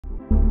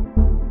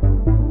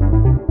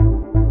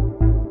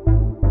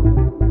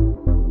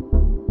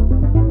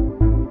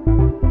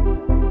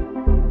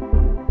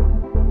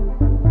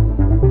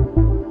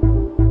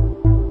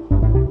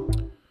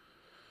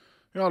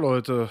Ja,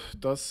 Leute,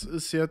 das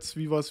ist jetzt,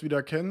 wie wir es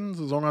wieder kennen.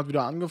 Saison hat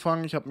wieder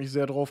angefangen. Ich habe mich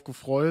sehr drauf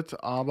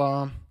gefreut,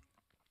 aber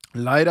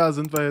leider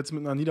sind wir jetzt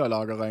mit einer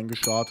Niederlage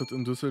reingestartet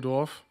in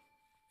Düsseldorf.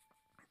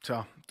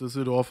 Tja,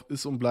 Düsseldorf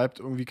ist und bleibt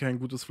irgendwie kein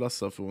gutes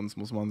Pflaster für uns,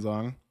 muss man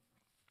sagen.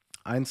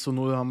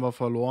 1:0 haben wir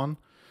verloren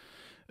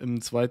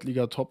im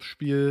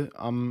Zweitliga-Topspiel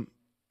am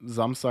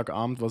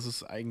Samstagabend, was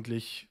es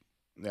eigentlich,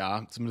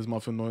 ja, zumindest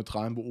mal für einen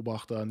neutralen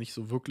Beobachter nicht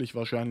so wirklich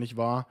wahrscheinlich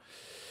war.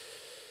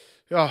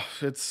 Ja,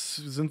 jetzt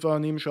sind wir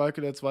neben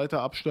Schalke der zweite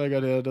Absteiger,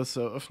 der das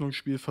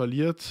Eröffnungsspiel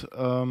verliert.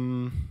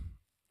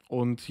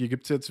 Und hier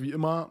gibt es jetzt wie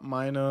immer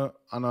meine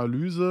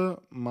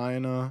Analyse,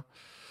 meine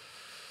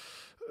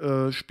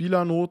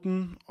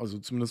Spielernoten, also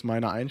zumindest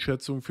meine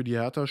Einschätzung für die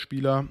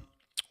Hertha-Spieler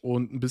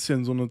und ein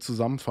bisschen so eine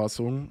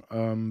Zusammenfassung.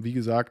 Wie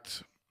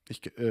gesagt,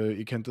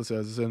 ihr kennt das ja,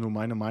 es ist ja nur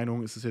meine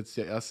Meinung, es ist jetzt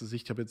der erste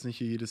Sicht. Ich habe jetzt nicht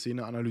hier jede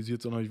Szene analysiert,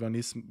 sondern ich war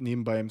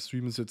nebenbei im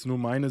Stream, es ist jetzt nur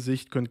meine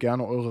Sicht. Könnt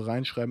gerne eure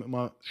reinschreiben,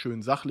 immer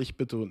schön sachlich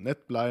bitte und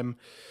nett bleiben.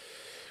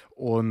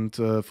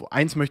 Und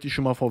eins möchte ich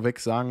schon mal vorweg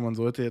sagen, man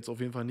sollte jetzt auf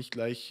jeden Fall nicht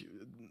gleich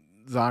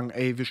sagen,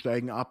 ey, wir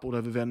steigen ab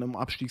oder wir werden im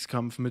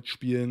Abstiegskampf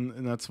mitspielen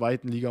in der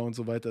zweiten Liga und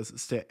so weiter. Es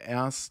ist der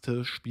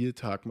erste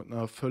Spieltag mit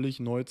einer völlig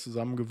neu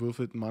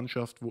zusammengewürfelten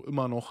Mannschaft, wo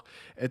immer noch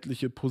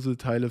etliche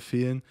Puzzleteile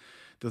fehlen.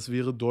 Das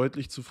wäre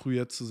deutlich zu früh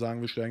jetzt zu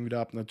sagen, wir steigen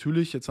wieder ab.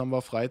 Natürlich, jetzt haben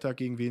wir Freitag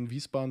gegen Wien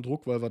Wiesbaden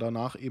Druck, weil wir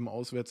danach eben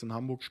auswärts in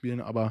Hamburg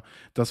spielen, aber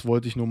das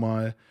wollte ich nur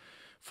mal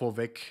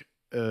vorweg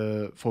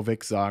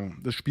sagen.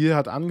 Das Spiel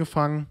hat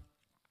angefangen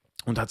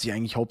und hat sich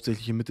eigentlich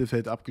hauptsächlich im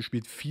Mittelfeld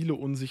abgespielt. Viele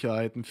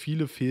Unsicherheiten,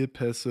 viele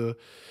Fehlpässe,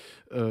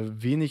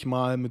 wenig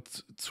mal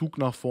mit Zug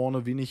nach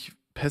vorne, wenig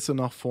Pässe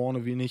nach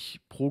vorne,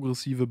 wenig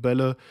progressive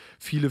Bälle,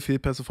 viele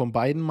Fehlpässe von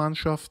beiden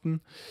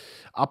Mannschaften.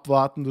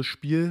 Abwartendes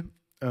Spiel.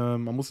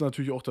 Man muss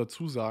natürlich auch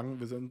dazu sagen,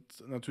 wir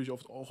sind natürlich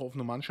oft auch auf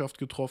eine Mannschaft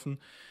getroffen,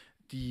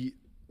 die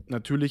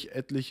natürlich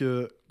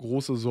etliche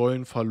große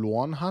Säulen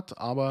verloren hat,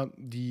 aber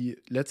die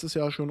letztes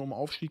Jahr schon um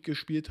Aufstieg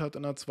gespielt hat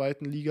in der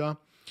zweiten Liga,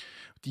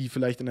 die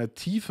vielleicht in der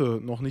Tiefe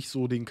noch nicht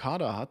so den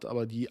Kader hat,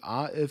 aber die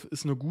A11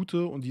 ist eine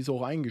gute und die ist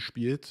auch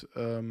eingespielt.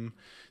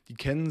 Die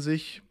kennen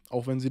sich,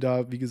 auch wenn sie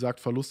da, wie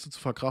gesagt, Verluste zu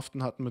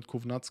verkraften hatten mit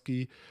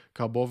Kovnatski,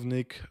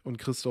 Karbovnik und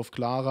Christoph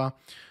Klara.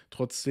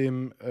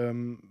 Trotzdem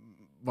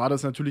war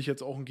das natürlich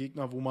jetzt auch ein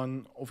Gegner, wo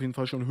man auf jeden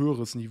Fall schon ein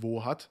höheres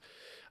Niveau hat.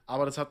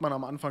 Aber das hat man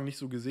am Anfang nicht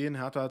so gesehen.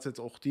 Hertha hat es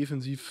jetzt auch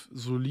defensiv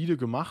solide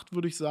gemacht,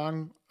 würde ich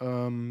sagen.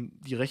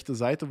 Die rechte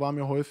Seite war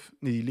mir häufig,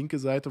 nee, die linke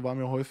Seite war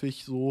mir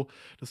häufig so,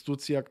 dass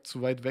Duziak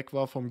zu weit weg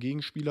war vom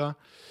Gegenspieler,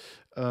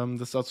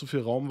 dass da zu viel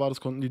Raum war. Das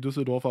konnten die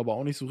Düsseldorfer aber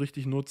auch nicht so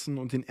richtig nutzen.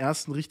 Und den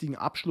ersten richtigen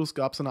Abschluss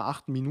gab es in der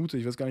 8. Minute.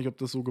 Ich weiß gar nicht, ob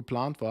das so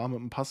geplant war, mit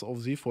einem Pass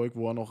auf Seefolk,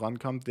 wo er noch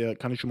rankam. Der,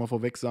 kann ich schon mal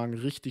vorweg sagen,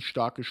 richtig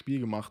starkes Spiel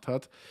gemacht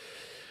hat.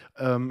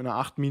 In der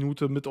 8.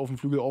 Minute mit auf den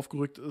Flügel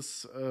aufgerückt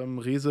ist.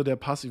 Rehse, der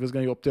Pass, ich weiß gar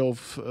nicht, ob der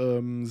auf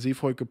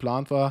Seefolk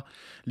geplant war,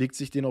 legt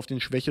sich den auf den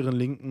schwächeren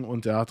Linken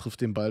und der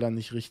trifft den Ball dann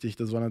nicht richtig.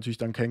 Das war natürlich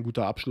dann kein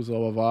guter Abschluss,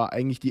 aber war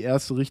eigentlich die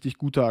erste richtig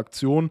gute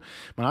Aktion.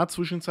 Man hat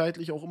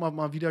zwischenzeitlich auch immer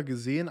mal wieder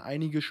gesehen,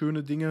 einige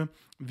schöne Dinge,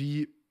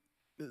 wie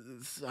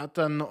es hat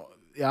dann,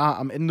 ja,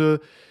 am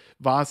Ende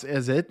war es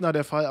eher seltener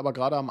der Fall, aber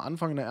gerade am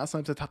Anfang in der ersten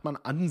Halbzeit hat man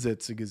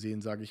Ansätze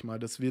gesehen, sage ich mal,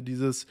 dass wir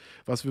dieses,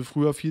 was wir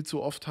früher viel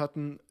zu oft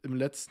hatten, im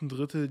letzten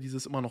Drittel,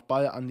 dieses immer noch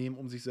Ball annehmen,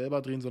 um sich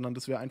selber drehen, sondern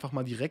dass wir einfach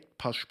mal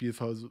Direktpassspiel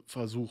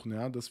versuchen,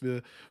 ja, dass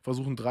wir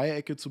versuchen,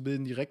 Dreiecke zu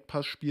bilden,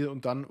 Direktpassspiel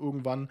und dann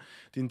irgendwann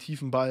den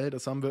tiefen Ball.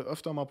 Das haben wir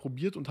öfter mal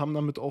probiert und haben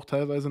damit auch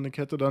teilweise eine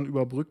Kette dann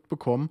überbrückt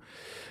bekommen.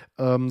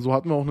 So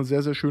hatten wir auch eine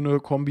sehr, sehr schöne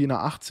Kombi in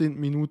der 18.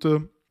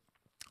 Minute.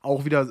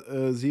 Auch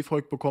wieder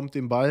Seefolk bekommt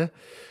den Ball.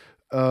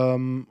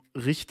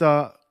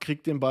 Richter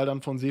kriegt den Ball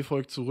dann von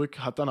Seefolk zurück,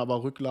 hat dann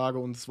aber Rücklage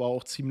und es war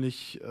auch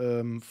ziemlich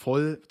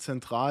voll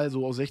zentral,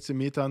 so aus 16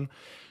 Metern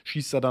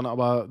schießt er dann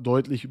aber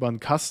deutlich über den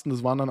Kasten.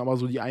 Das waren dann aber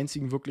so die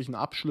einzigen wirklichen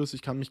Abschlüsse.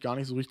 Ich kann mich gar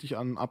nicht so richtig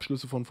an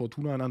Abschlüsse von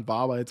Fortuna erinnern,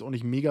 war aber jetzt auch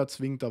nicht mega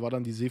zwingend. Da war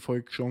dann die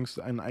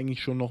Seefolk-Chance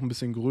eigentlich schon noch ein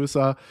bisschen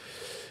größer.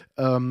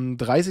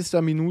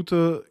 30.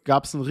 Minute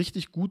gab es einen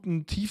richtig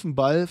guten tiefen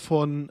Ball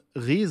von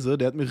Rehse,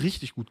 der hat mir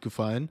richtig gut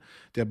gefallen,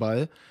 der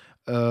Ball.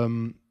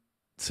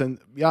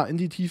 Ja, in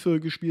die Tiefe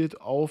gespielt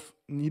auf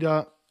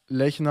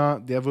Niederlechner.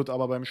 Der wird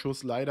aber beim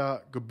Schuss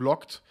leider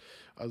geblockt.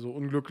 Also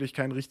unglücklich,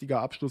 kein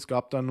richtiger Abschluss,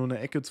 gab dann nur eine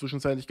Ecke.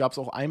 Zwischenzeitlich gab es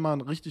auch einmal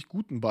einen richtig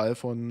guten Ball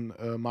von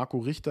Marco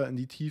Richter in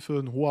die Tiefe,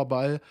 ein hoher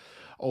Ball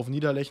auf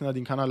Niederlechner,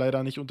 den kann er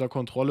leider nicht unter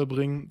Kontrolle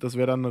bringen. Das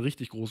wäre dann eine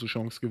richtig große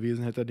Chance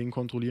gewesen, hätte er den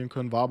kontrollieren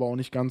können, war aber auch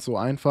nicht ganz so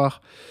einfach.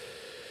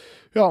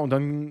 Ja, und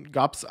dann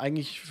gab es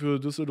eigentlich für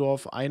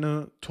Düsseldorf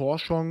eine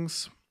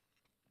Torchance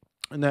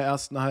in der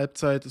ersten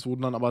Halbzeit. Es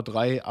wurden dann aber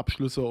 3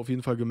 Abschlüsse auf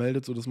jeden Fall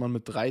gemeldet, sodass man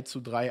mit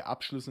 3:3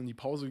 Abschlüssen in die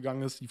Pause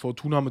gegangen ist. Die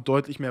Fortuna mit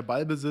deutlich mehr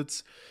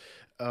Ballbesitz.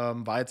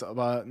 War jetzt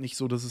aber nicht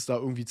so, dass es da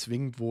irgendwie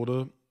zwingend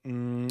wurde.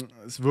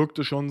 Es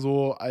wirkte schon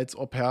so, als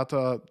ob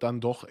Hertha dann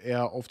doch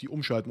eher auf die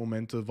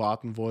Umschaltmomente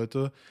warten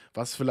wollte,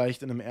 was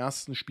vielleicht in einem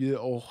ersten Spiel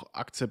auch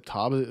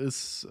akzeptabel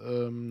ist,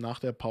 nach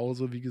der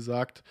Pause, wie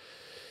gesagt.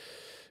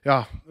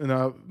 Ja,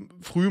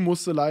 früh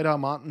musste leider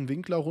Martin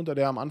Winkler runter,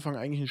 der am Anfang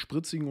eigentlich einen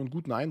spritzigen und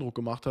guten Eindruck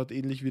gemacht hat,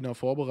 ähnlich wie in der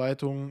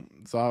Vorbereitung.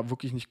 Sah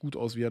wirklich nicht gut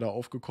aus, wie er da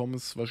aufgekommen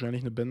ist.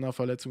 Wahrscheinlich eine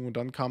Bänderverletzung. Und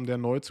dann kam der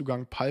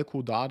Neuzugang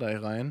Palko Dardai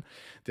rein,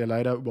 der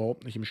leider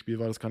überhaupt nicht im Spiel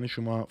war. Das kann ich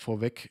schon mal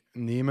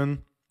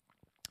vorwegnehmen.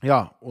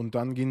 Ja, und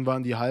dann gehen wir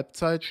in die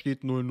Halbzeit,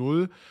 steht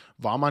 0:0.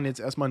 War man jetzt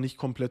erstmal nicht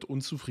komplett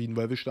unzufrieden,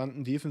 weil wir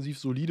standen defensiv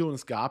solide und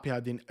es gab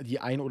ja die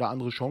ein oder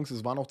andere Chance.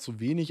 Es war noch zu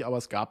wenig, aber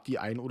es gab die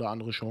ein oder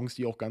andere Chance,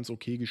 die auch ganz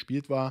okay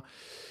gespielt war.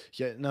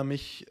 Ich erinnere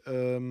mich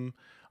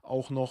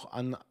auch noch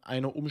an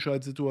eine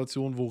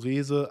Umschaltsituation, wo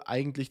Rehse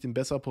eigentlich den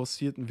besser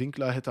postierten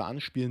Winkler hätte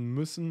anspielen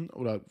müssen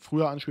oder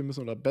früher anspielen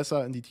müssen oder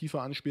besser in die Tiefe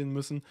anspielen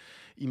müssen,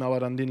 ihm aber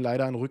dann den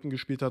leider in den Rücken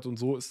gespielt hat und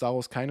so ist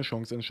daraus keine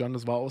Chance entstanden.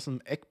 Das war aus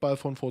einem Eckball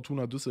von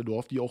Fortuna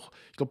Düsseldorf, die auch,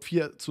 ich glaube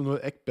 4:0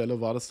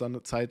 Eckbälle war das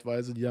dann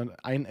zeitweise, die dann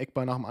einen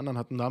Eckball nach dem anderen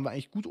hatten. Da haben wir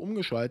eigentlich gut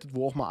umgeschaltet,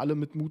 wo auch mal alle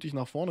mit mutig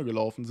nach vorne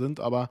gelaufen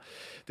sind, aber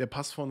der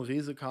Pass von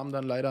Rehse kam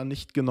dann leider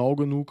nicht genau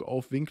genug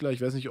auf Winkler.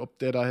 Ich weiß nicht, ob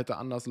der da hätte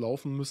anders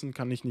laufen müssen,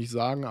 kann ich nicht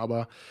sagen,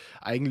 aber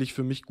eigentlich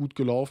für mich gut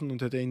gelaufen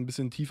und hätte er ihn ein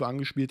bisschen tiefer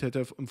angespielt, hätte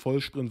er im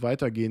Vollsprint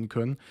weitergehen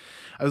können.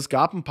 Also es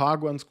gab ein paar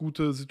ganz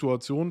gute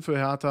Situationen für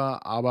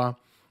Hertha, aber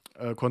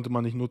konnte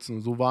man nicht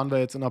nutzen. So waren wir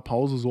jetzt in der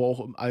Pause, so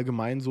auch im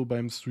Allgemeinen so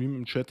beim Stream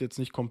im Chat jetzt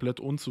nicht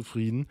komplett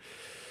unzufrieden.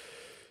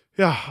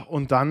 Ja,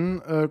 und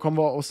dann kommen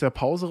wir aus der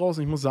Pause raus.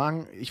 Und ich muss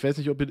sagen, ich weiß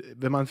nicht,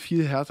 wenn man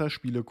viel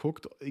Hertha-Spiele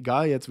guckt,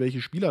 egal jetzt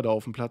welche Spieler da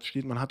auf dem Platz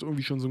steht, man hat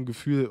irgendwie schon so ein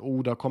Gefühl,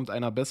 oh, da kommt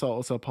einer besser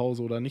aus der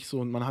Pause oder nicht so.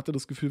 Und man hatte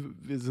das Gefühl,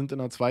 wir sind in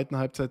der zweiten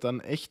Halbzeit dann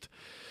echt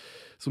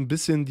so ein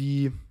bisschen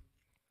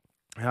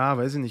ja,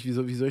 weiß ich nicht, wie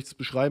soll ich das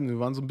beschreiben? Wir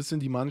waren so ein bisschen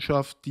die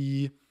Mannschaft,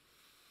 die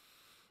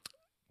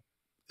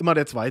immer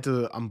der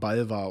Zweite am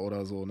Ball war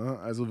oder so, ne?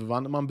 Also wir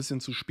waren immer ein bisschen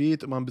zu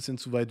spät, immer ein bisschen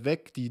zu weit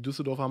weg. Die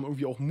Düsseldorfer haben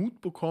irgendwie auch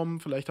Mut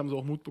bekommen. Vielleicht haben sie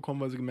auch Mut bekommen,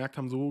 weil sie gemerkt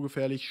haben, so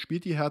gefährlich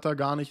spielt die Hertha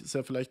gar nicht. Ist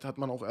ja, vielleicht hat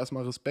man auch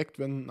erstmal Respekt,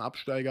 wenn ein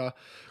Absteiger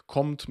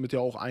kommt mit ja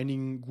auch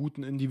einigen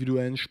guten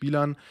individuellen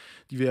Spielern,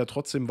 die wir ja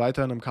trotzdem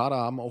weiterhin im Kader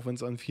haben, auch wenn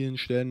es an vielen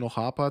Stellen noch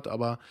hapert.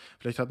 Aber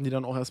vielleicht hatten die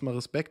dann auch erstmal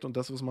Respekt und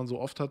das, was man so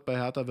oft hat bei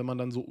Hertha, wenn man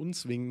dann so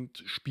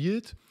unzwingend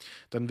spielt,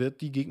 dann wird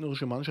die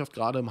gegnerische Mannschaft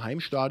gerade im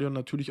Heimstadion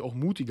natürlich auch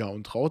mutiger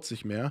und traut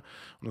sich mehr.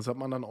 Und das hat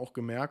man dann auch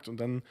gemerkt. Und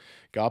dann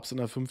gab es in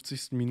der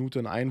 50. Minute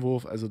einen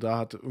Einwurf. Also da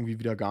hat irgendwie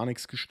wieder gar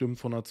nichts gestimmt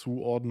von der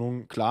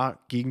Zuordnung. Klar,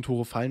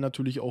 Gegentore fallen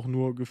natürlich auch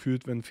nur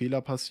gefühlt, wenn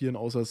Fehler passieren,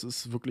 außer es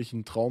ist wirklich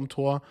ein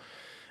Traumtor.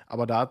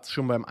 Aber da hat es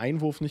schon beim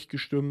Einwurf nicht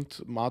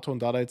gestimmt. Marton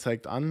Dardai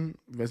zeigt an,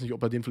 ich weiß nicht,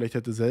 ob er den vielleicht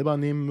hätte selber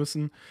nehmen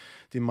müssen,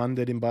 den Mann,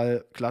 der den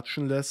Ball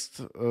klatschen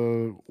lässt,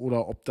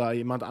 oder ob da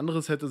jemand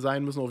anderes hätte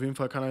sein müssen. Auf jeden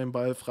Fall kann er den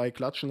Ball frei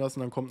klatschen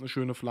lassen, dann kommt eine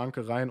schöne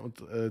Flanke rein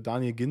und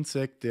Daniel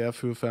Ginczek, der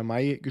für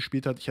Vermey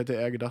gespielt hat, ich hätte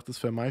eher gedacht, dass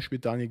Vermey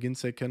spielt. Daniel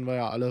Ginczek kennen wir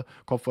ja alle,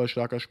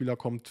 kopfballstarker Spieler,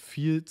 kommt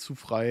viel zu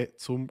frei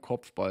zum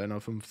Kopfball in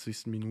der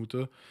 50.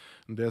 Minute.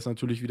 Und der ist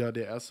natürlich wieder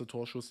der erste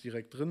Torschuss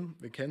direkt drin,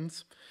 wir kennen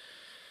es.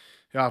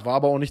 Ja, war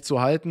aber auch nicht zu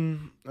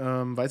halten.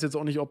 Weiß jetzt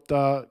auch nicht, ob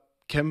da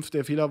Kempf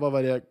der Fehler war,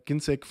 weil der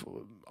Ginczek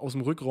aus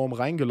dem Rückraum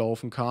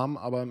reingelaufen kam.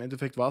 Aber im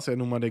Endeffekt war es ja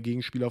nun mal der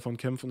Gegenspieler von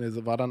Kempf und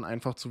er war dann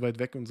einfach zu weit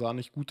weg und sah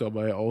nicht gut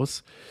dabei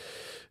aus.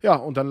 Ja,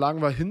 und dann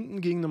lagen wir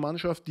hinten gegen eine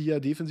Mannschaft, die ja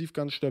defensiv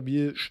ganz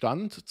stabil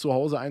stand, zu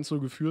Hause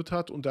 1:0 geführt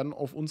hat und dann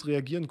auf uns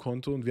reagieren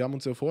konnte. Und wir haben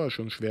uns ja vorher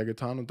schon schwer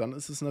getan. Und dann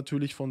ist es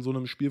natürlich von so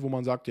einem Spiel, wo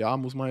man sagt, ja,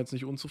 muss man jetzt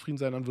nicht unzufrieden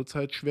sein, dann wird es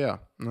halt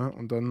schwer. Ne?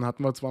 Und dann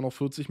hatten wir zwar noch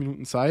 40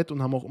 Minuten Zeit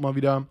und haben auch immer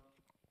wieder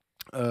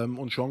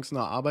und Chancen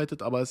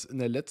erarbeitet, aber es in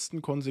der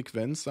letzten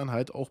Konsequenz dann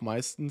halt auch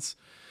meistens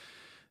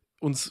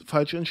uns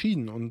falsch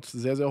entschieden und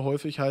sehr, sehr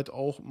häufig halt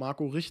auch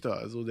Marco Richter.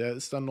 Also der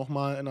ist dann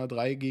nochmal in einer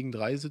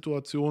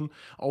 3-gegen-3-Situation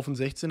auf den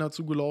 16er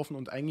zugelaufen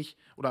und eigentlich,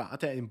 oder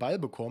hat er den Ball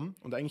bekommen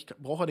und eigentlich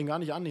braucht er den gar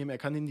nicht annehmen. Er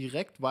kann den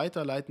direkt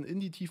weiterleiten in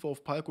die Tiefe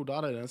auf Palko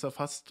Dardai. Dann ist er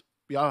fast,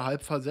 ja,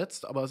 halb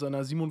versetzt, aber ist in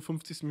der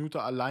 57.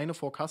 Minute alleine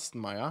vor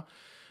Kastenmeier.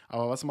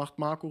 Aber was macht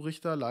Marco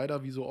Richter?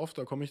 Leider wie so oft,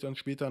 da komme ich dann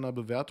später in der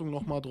Bewertung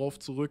nochmal drauf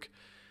zurück.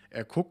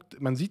 Er guckt,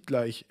 man sieht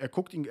gleich,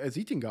 er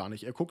sieht ihn gar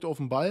nicht. Er guckt auf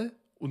den Ball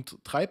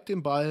und treibt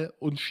den Ball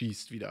und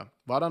schießt wieder.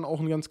 War dann auch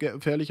ein ganz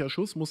gefährlicher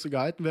Schuss, musste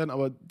gehalten werden,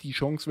 aber die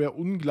Chance wäre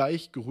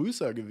ungleich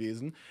größer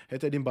gewesen,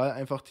 hätte er den Ball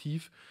einfach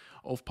tief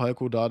auf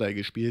Palko Dardai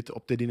gespielt.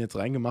 Ob der den jetzt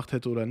reingemacht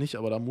hätte oder nicht,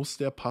 aber da muss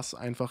der Pass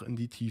einfach in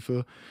die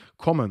Tiefe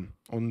kommen.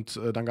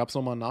 Und dann gab es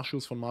nochmal einen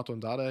Nachschuss von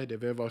Marton Dardai,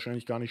 der wäre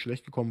wahrscheinlich gar nicht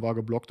schlecht gekommen, war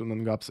geblockt und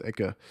dann gab es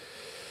Ecke.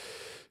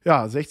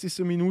 Ja, 60.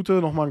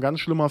 Minute, nochmal ein ganz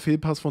schlimmer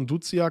Fehlpass von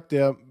Duziak,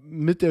 der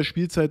mit der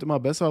Spielzeit immer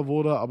besser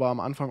wurde, aber am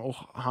Anfang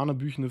auch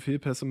hanebüchene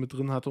Fehlpässe mit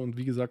drin hatte und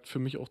wie gesagt für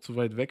mich auch zu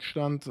weit weg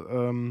stand.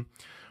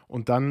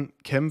 Und dann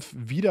Kempf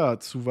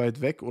wieder zu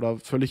weit weg oder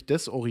völlig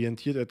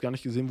desorientiert. Er hat gar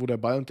nicht gesehen, wo der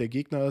Ball und der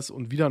Gegner ist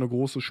und wieder eine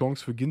große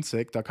Chance für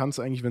Ginczek. Da kann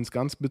es eigentlich, wenn es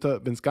ganz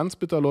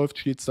bitter läuft,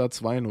 steht es da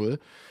 2:0.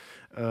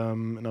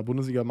 In der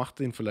Bundesliga macht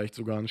den vielleicht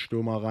sogar ein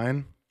Stürmer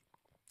rein.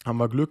 Haben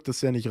wir Glück,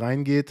 dass der nicht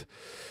reingeht.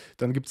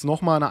 Dann gibt es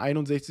nochmal in der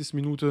 61.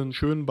 Minute einen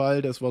schönen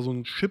Ball. Das war so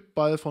ein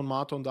Chipball von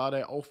Marton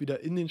Dardai, auch wieder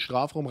in den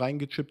Strafraum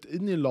reingechippt,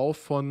 in den Lauf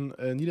von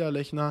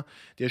Niederlechner.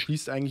 Der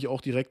schließt eigentlich auch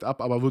direkt ab,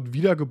 aber wird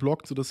wieder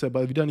geblockt, sodass der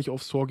Ball wieder nicht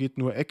aufs Tor geht,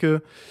 nur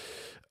Ecke.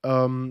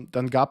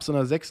 Dann gab es in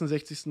der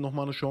 66.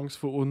 nochmal eine Chance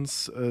für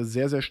uns.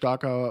 Sehr, sehr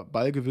starker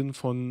Ballgewinn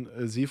von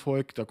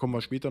Seefolk. Da kommen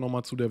wir später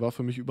nochmal zu. Der war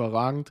für mich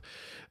überragend.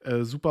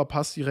 Super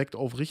Pass direkt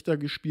auf Richter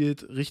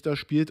gespielt. Richter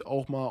spielt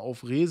auch mal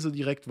auf Rehse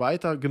direkt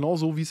weiter.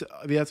 Genauso wie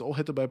er jetzt auch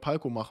hätte bei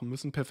Palko machen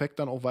müssen. Perfekt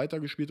dann auch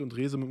weitergespielt und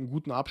Rehse mit einem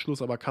guten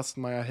Abschluss. Aber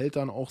Kastenmeier hält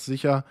dann auch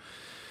sicher.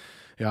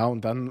 Ja,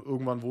 und dann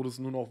irgendwann wurde es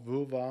nur noch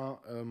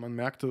Wirrwarr. Man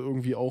merkte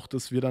irgendwie auch,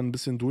 dass wir dann ein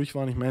bisschen durch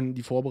waren. Ich meine,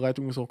 die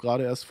Vorbereitung ist auch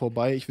gerade erst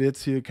vorbei. Ich will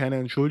jetzt hier keine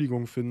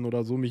Entschuldigung finden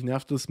oder so. Mich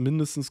nervt es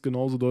mindestens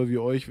genauso doll wie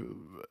euch.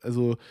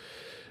 Also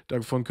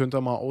davon könnt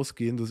ihr mal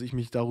ausgehen, dass ich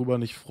mich darüber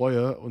nicht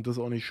freue und das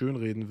auch nicht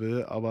schönreden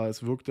will. Aber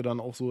es wirkte dann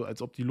auch so,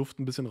 als ob die Luft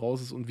ein bisschen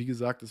raus ist. Und wie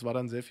gesagt, es war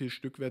dann sehr viel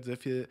Stückwert, sehr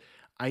viel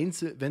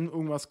wenn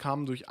irgendwas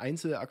kam, durch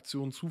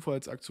Einzelaktionen,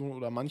 Zufallsaktionen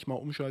oder manchmal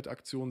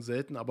Umschaltaktionen,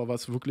 selten, aber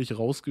was wirklich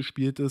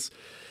rausgespielt ist.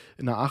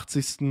 In der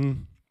 80.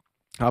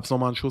 gab es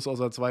nochmal einen Schuss aus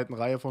der zweiten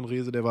Reihe von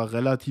Rehse, der war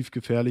relativ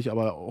gefährlich,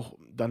 aber auch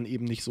dann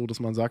eben nicht so, dass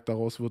man sagt,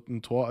 daraus wird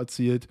ein Tor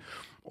erzielt.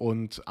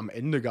 Und am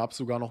Ende gab es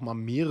sogar nochmal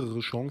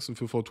mehrere Chancen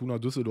für Fortuna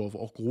Düsseldorf,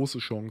 auch große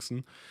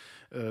Chancen.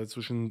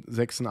 Zwischen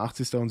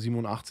 86. und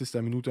 87.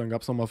 Minute, dann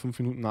gab es nochmal 5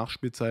 Minuten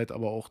Nachspielzeit,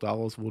 aber auch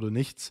daraus wurde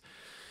nichts.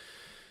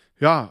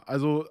 Ja,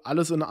 also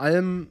alles in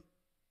allem,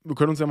 wir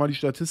können uns ja mal die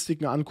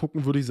Statistiken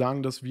angucken, würde ich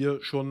sagen, dass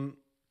wir schon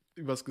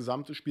über das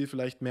gesamte Spiel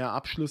vielleicht mehr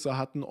Abschlüsse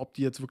hatten. Ob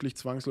die jetzt wirklich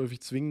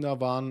zwangsläufig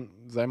zwingender waren,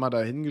 sei mal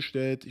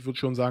dahingestellt. Ich würde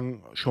schon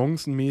sagen,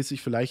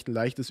 chancenmäßig vielleicht ein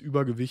leichtes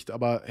Übergewicht,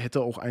 aber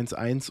hätte auch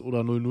 1-1 oder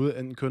 0-0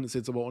 enden können. Ist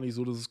jetzt aber auch nicht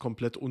so, dass es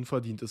komplett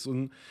unverdient ist.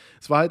 Und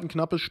es war halt ein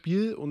knappes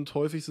Spiel und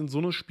häufig sind so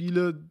eine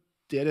Spiele,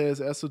 der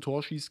das erste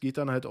Tor schießt, geht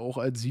dann halt auch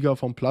als Sieger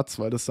vom Platz,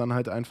 weil das dann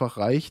halt einfach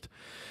reicht.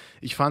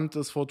 Ich fand,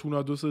 dass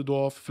Fortuna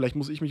Düsseldorf, vielleicht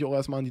muss ich mich auch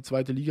erstmal an die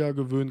zweite Liga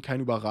gewöhnen,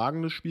 kein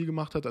überragendes Spiel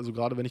gemacht hat. Also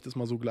gerade wenn ich das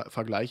mal so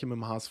vergleiche mit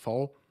dem HSV,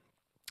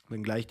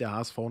 wenngleich der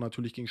HSV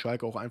natürlich gegen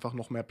Schalke auch einfach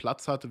noch mehr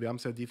Platz hatte. Wir haben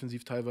es ja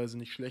defensiv teilweise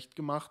nicht schlecht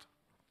gemacht.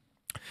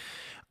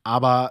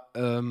 Aber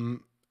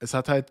es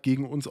hat halt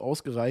gegen uns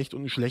ausgereicht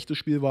und ein schlechtes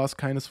Spiel war es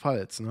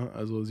keinesfalls. Ne?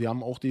 Also sie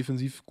haben auch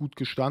defensiv gut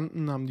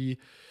gestanden,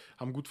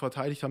 haben gut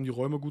verteidigt, haben die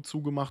Räume gut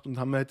zugemacht und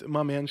haben halt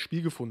immer mehr ins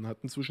Spiel gefunden.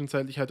 Hatten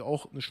zwischenzeitlich halt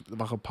auch eine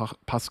schwache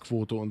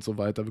Passquote und so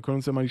weiter. Wir können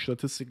uns ja mal die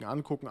Statistiken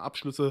angucken.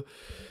 Abschlüsse,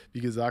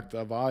 wie gesagt,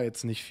 da war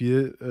jetzt nicht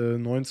viel.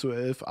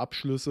 9-11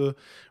 Abschlüsse.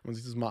 Wenn man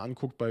sich das mal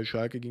anguckt, bei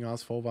Schalke gegen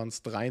HSV waren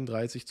es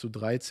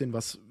 33-13,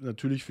 was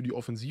natürlich für die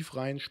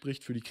Offensivreihen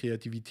spricht, für die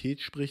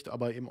Kreativität spricht,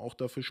 aber eben auch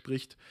dafür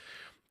spricht,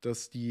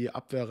 dass die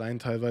Abwehrreihen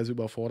teilweise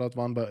überfordert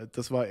waren.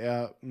 Das war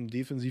eher ein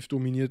defensiv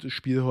dominiertes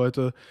Spiel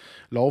heute.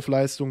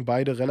 Laufleistung,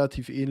 beide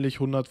relativ ähnlich,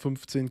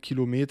 115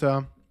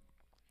 Kilometer.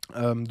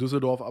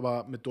 Düsseldorf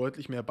aber mit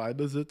deutlich mehr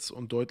Ballbesitz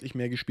und deutlich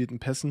mehr gespielten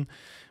Pässen,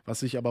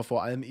 was sich aber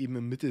vor allem eben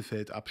im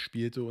Mittelfeld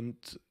abspielte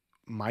und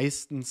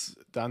meistens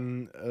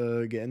dann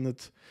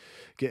geendet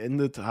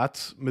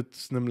hat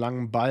mit einem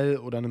langen Ball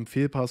oder einem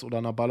Fehlpass oder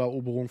einer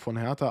Balleroberung von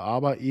Hertha,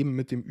 aber eben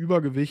mit dem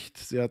Übergewicht.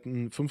 Sie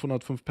hatten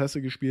 505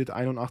 Pässe gespielt,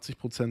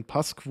 81%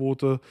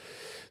 Passquote.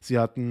 Sie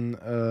hatten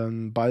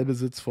einen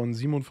Ballbesitz von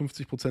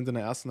 57%. In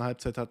der ersten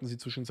Halbzeit hatten sie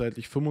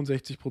zwischenzeitlich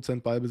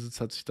 65%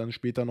 Ballbesitz, hat sich dann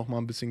später nochmal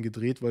ein bisschen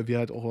gedreht, weil wir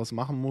halt auch was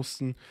machen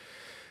mussten.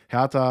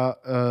 Hertha,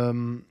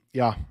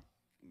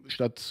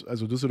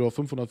 also Düsseldorf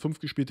 505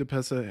 gespielte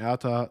Pässe,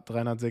 Hertha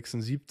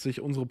 376.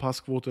 Unsere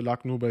Passquote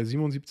lag nur bei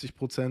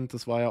 77%.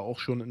 Das war ja auch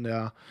schon in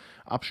der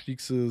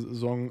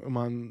Abstiegssaison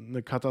immer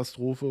eine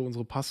Katastrophe,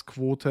 unsere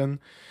Passquoten.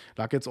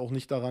 Lag jetzt auch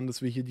nicht daran,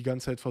 dass wir hier die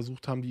ganze Zeit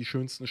versucht haben, die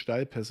schönsten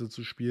Steilpässe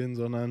zu spielen,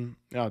 sondern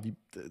ja,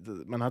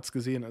 man hat es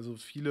gesehen, also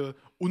viele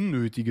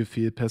unnötige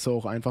Fehlpässe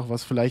auch einfach,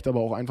 was vielleicht aber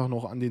auch einfach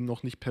noch an den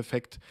noch nicht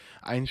perfekt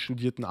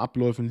einstudierten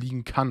Abläufen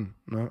liegen kann,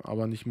 ne?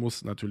 Aber nicht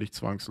muss natürlich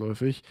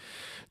zwangsläufig.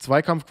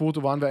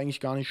 Zweikampfquote waren wir eigentlich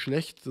gar nicht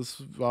schlecht.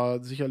 Das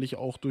war sicherlich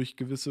auch durch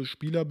gewisse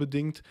Spieler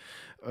bedingt.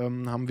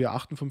 Haben wir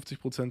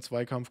 58%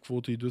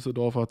 Zweikampfquote, die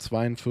Düsseldorfer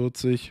 42%.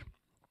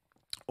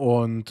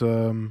 Und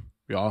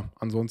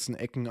ansonsten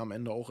Ecken am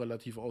Ende auch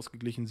relativ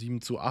ausgeglichen,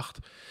 7-8,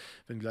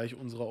 wenngleich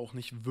unsere auch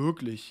nicht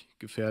wirklich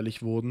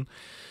gefährlich wurden.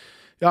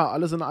 Ja,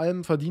 alles in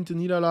allem verdiente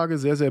Niederlage,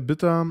 sehr, sehr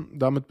bitter.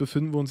 Damit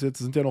befinden wir uns jetzt,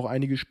 sind ja noch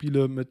einige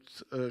Spiele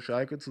mit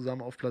Schalke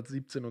zusammen auf Platz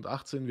 17 und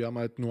 18. Wir haben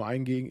halt nur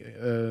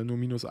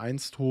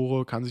 -1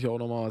 Tore, kann sich ja auch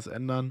nochmal was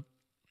ändern.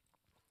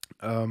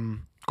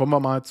 Kommen wir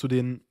mal zu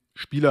den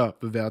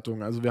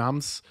Spielerbewertungen. Also wir haben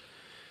es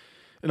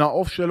in der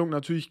Aufstellung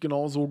natürlich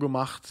genau so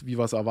gemacht, wie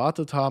wir es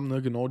erwartet haben.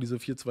 Ne? Genau diese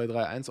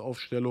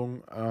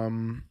 4-2-3-1-Aufstellung.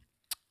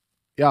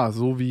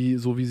 So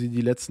wie sie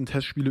die letzten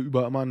Testspiele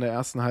über immer in der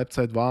ersten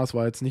Halbzeit war. Es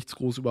war jetzt nichts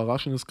groß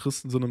Überraschendes.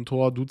 Christensen im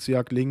Tor,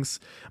 Duziak links,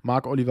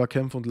 Marc-Oliver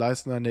Kempf und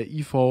Leistner in der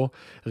IV,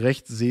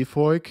 rechts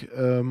Seefolk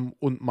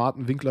und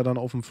Martin Winkler dann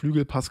auf dem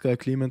Flügel, Pascal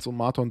Clemens und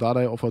Marton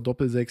Dardai auf der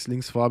Doppelsechs,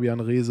 links Fabian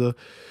Rehse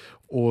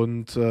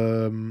und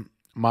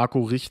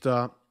Marco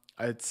Richter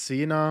als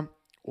Zehner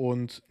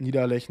und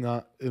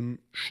Niederlechner im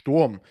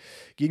Sturm.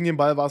 Gegen den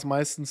Ball war es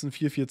meistens ein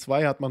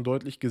 4-4-2, hat man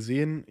deutlich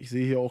gesehen. Ich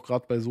sehe hier auch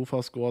gerade bei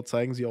Sofascore,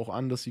 zeigen sie auch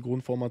an, dass die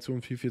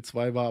Grundformation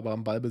 4-4-2 war, aber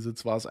am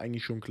Ballbesitz war es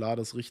eigentlich schon klar,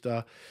 dass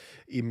Richter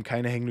eben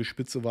keine hängende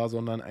Spitze war,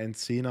 sondern ein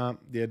Zehner,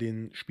 der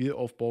den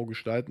Spielaufbau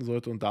gestalten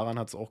sollte, und daran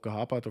hat es auch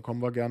gehapert. Da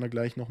kommen wir gerne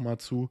gleich nochmal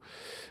zu.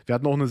 Wir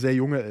hatten auch eine sehr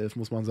junge Elf,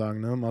 muss man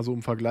sagen, ne? Mal so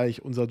im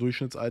Vergleich. Unser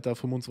Durchschnittsalter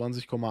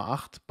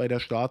 25,8 bei der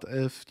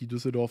Startelf, die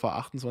Düsseldorfer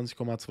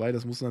 28,2.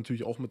 Das muss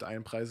natürlich auch mit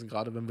einpreisen,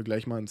 gerade wenn wir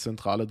gleich mal ins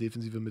zentrale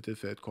defensive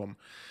Mittelfeld kommen.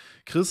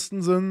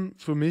 Christensen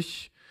für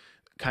mich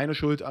keine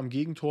Schuld am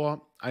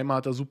Gegentor. Einmal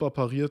hat er super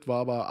pariert, war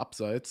aber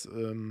abseits.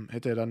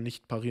 Hätte er dann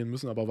nicht parieren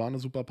müssen, aber war eine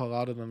super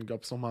Parade. Dann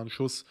gab es nochmal einen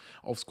Schuss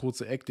aufs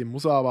kurze Eck, den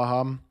muss er aber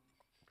haben.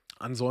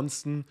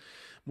 Ansonsten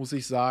muss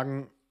ich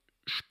sagen,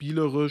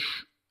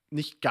 spielerisch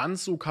nicht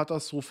ganz so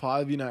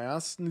katastrophal wie in der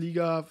ersten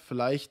Liga.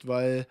 Vielleicht,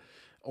 weil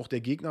auch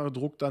der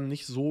Gegnerdruck dann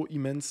nicht so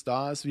immens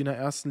da ist wie in der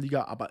ersten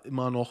Liga, aber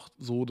immer noch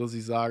so, dass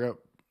ich sage,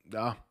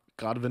 ja,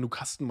 gerade wenn du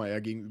Kastenmeier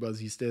gegenüber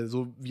siehst, der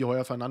so wie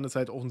Heuer Fernandes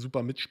halt auch ein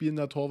super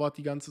mitspielender Torwart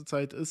die ganze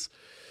Zeit ist,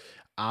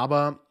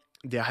 aber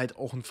der halt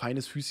auch ein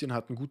feines Füßchen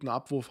hat, einen guten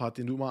Abwurf hat,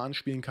 den du immer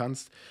anspielen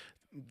kannst.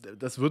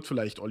 Das wird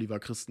vielleicht Oliver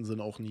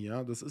Christensen auch nie,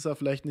 ja. Das ist er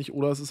vielleicht nicht,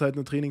 oder es ist halt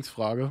eine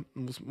Trainingsfrage,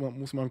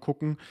 muss man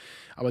gucken.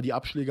 Aber die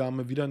Abschläge haben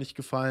mir wieder nicht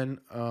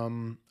gefallen.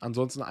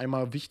 Ansonsten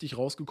einmal wichtig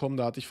rausgekommen,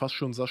 da hatte ich fast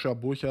schon Sascha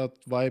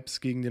Burchardt-Vibes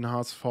gegen den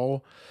HSV.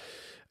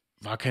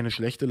 War keine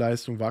schlechte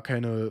Leistung, war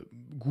keine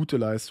gute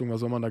Leistung.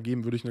 Was soll man da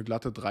geben? Würde ich eine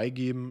glatte 3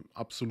 geben.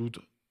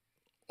 Absolut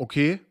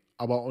okay,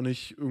 aber auch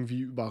nicht irgendwie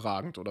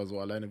überragend oder so,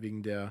 alleine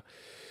wegen der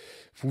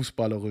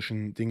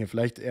fußballerischen Dinge.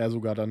 Vielleicht eher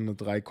sogar dann eine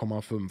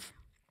 3,5.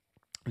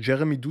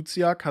 Jeremy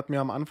Duziak hat mir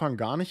am Anfang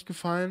gar nicht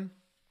gefallen.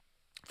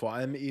 Vor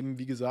allem eben,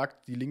 wie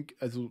gesagt,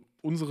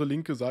 unsere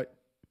linke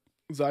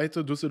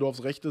Seite,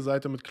 Düsseldorfs rechte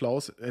Seite mit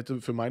Klaus,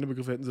 für meine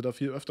Begriffe hätten sie da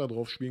viel öfter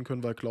drauf spielen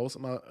können, weil Klaus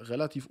immer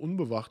relativ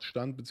unbewacht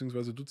stand,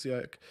 beziehungsweise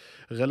Duziak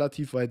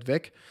relativ weit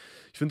weg.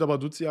 Ich finde aber,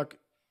 Duziak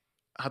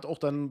hat auch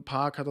dann ein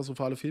paar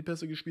katastrophale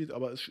Fehlpässe gespielt,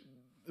 aber ist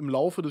im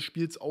Laufe des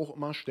Spiels auch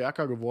immer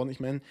stärker geworden.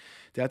 Ich meine,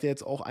 der hat ja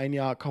jetzt auch ein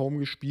Jahr kaum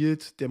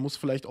gespielt. Der muss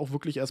vielleicht auch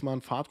wirklich erstmal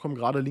in Fahrt kommen.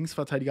 Gerade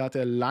Linksverteidiger hat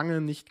er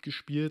lange nicht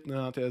gespielt,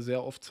 ne? Hat er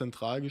sehr oft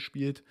zentral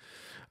gespielt.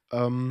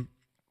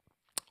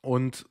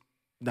 Und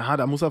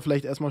da muss er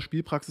vielleicht erstmal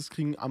Spielpraxis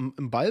kriegen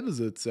im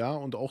Ballbesitz, ja,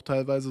 und auch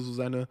teilweise so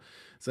seine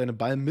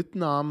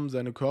Ballmitnahmen,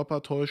 seine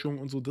Körpertäuschung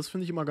und so, das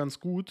finde ich immer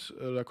ganz gut.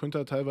 Da könnte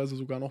er teilweise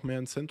sogar noch mehr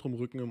ins Zentrum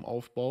rücken im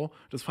Aufbau.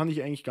 Das fand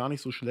ich eigentlich gar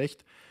nicht so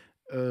schlecht.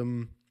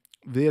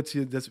 Will jetzt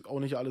hier das auch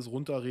nicht alles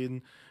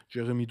runterreden.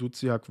 Jeremy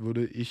Duziak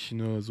würde ich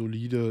eine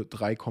solide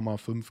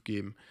 3,5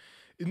 geben.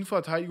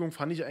 Innenverteidigung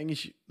fand ich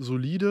eigentlich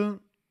solide.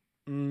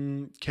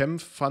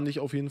 Kempf fand ich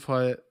auf jeden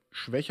Fall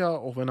schwächer,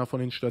 auch wenn er von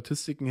den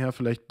Statistiken her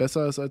vielleicht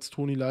besser ist als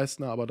Toni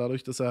Leistner, aber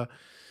dadurch, dass er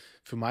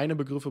für meine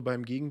Begriffe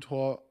beim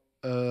Gegentor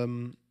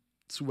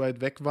zu weit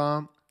weg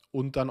war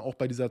und dann auch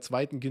bei dieser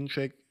zweiten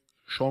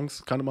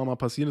Ginczek-Chance, kann immer mal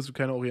passieren, dass du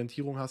keine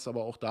Orientierung hast,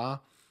 aber auch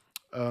da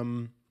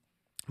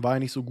war er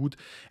nicht so gut.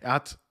 Er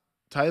hat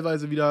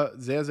teilweise wieder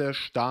sehr, sehr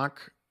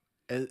stark,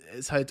 er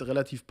ist halt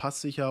relativ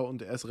passsicher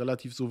und er ist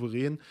relativ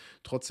souverän.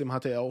 Trotzdem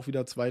hatte er auch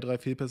wieder 2, 3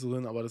 Fehlpässe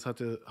drin, aber das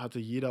hatte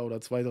jeder, oder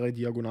 2, 3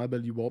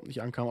 Diagonalbälle, die überhaupt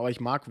nicht ankamen. Aber ich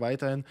mag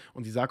weiterhin,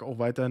 und ich sage auch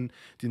weiterhin,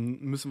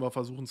 den müssen wir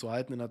versuchen zu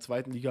halten. In der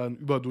zweiten Liga ein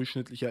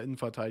überdurchschnittlicher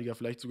Innenverteidiger,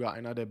 vielleicht sogar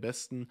einer der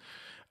besten.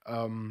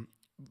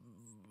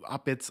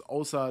 Hab jetzt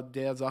außer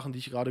der Sachen, die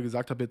ich gerade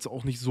gesagt habe, jetzt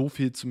auch nicht so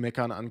viel zu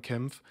meckern an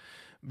Kempf.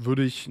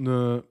 Würde ich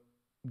eine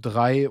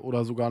 3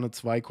 oder sogar eine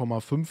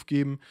 2,5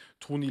 geben.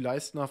 Toni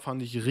Leistner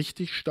fand ich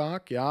richtig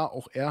stark. Ja,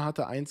 auch er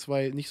hatte 1,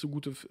 2 nicht so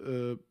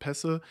gute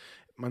Pässe.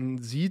 Man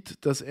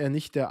sieht, dass er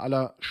nicht der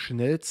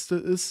Allerschnellste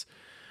ist,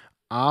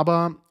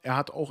 aber er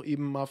hat auch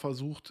eben mal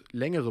versucht,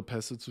 längere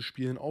Pässe zu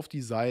spielen auf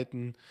die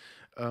Seiten,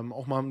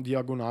 auch mal einen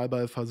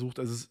Diagonalball versucht.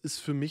 Also es ist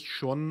für mich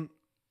schon,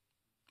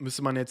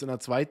 müsste man jetzt in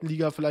der zweiten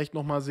Liga vielleicht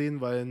nochmal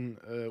sehen, weil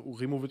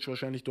Uremovic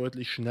wahrscheinlich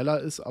deutlich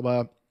schneller ist,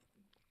 aber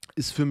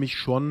ist für mich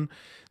schon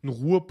ein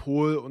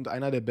Ruhepol und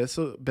einer der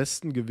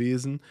besten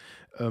gewesen.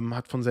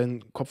 Hat von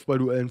seinen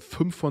Kopfballduellen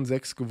 5 von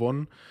 6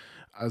 gewonnen.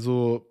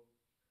 Also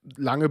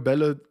lange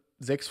Bälle,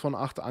 6 von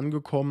 8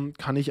 angekommen.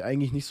 Kann ich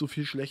eigentlich nicht so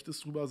viel Schlechtes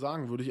drüber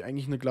sagen. Würde ich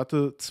eigentlich eine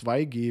glatte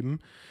 2 geben.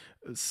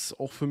 Ist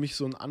auch für mich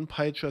so ein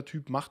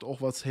Anpeitscher-Typ, macht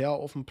auch was her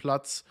auf dem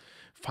Platz.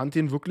 Fand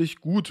den wirklich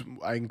gut,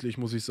 eigentlich,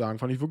 muss ich sagen.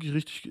 Fand ich wirklich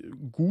richtig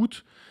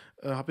gut.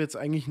 Habe jetzt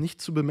eigentlich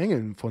nichts zu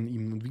bemängeln von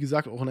ihm. Und wie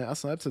gesagt, auch in der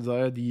ersten Halbzeit sah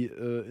ja die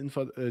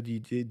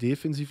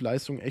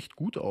Defensivleistung echt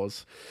gut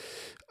aus.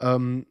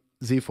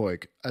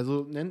 Seevolk.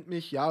 Also nennt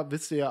mich, ja,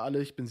 wisst ihr ja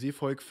alle, ich bin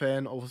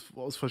Seevolk-Fan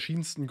aus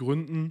verschiedensten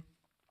Gründen.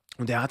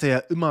 Und er hatte ja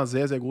immer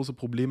sehr, sehr große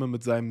Probleme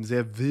mit seinem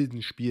sehr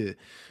wilden Spiel.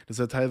 Dass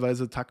er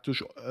teilweise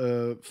taktisch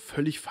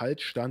völlig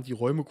falsch stand, die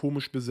Räume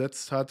komisch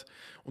besetzt hat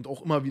und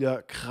auch immer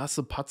wieder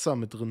krasse Patzer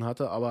mit drin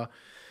hatte. Aber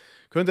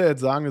könnte er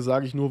jetzt sagen, das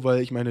sage ich nur,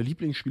 weil ich meine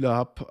Lieblingsspieler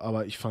habe,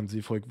 aber ich fand,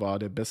 Seevolk war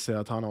der beste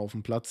Herthaner auf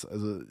dem Platz.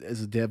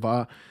 Also der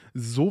war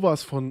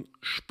sowas von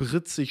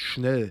spritzig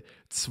schnell,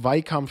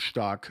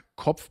 zweikampfstark,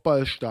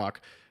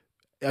 kopfballstark.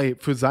 Ey,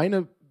 für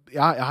seine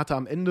ja, er hatte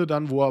am Ende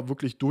dann, wo er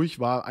wirklich durch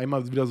war,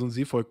 einmal wieder so ein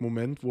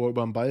Seevolk-Moment, wo er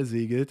über den Ball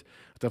segelt.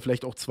 Hat er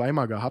vielleicht auch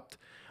zweimal gehabt.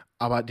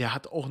 Aber der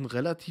hat auch ein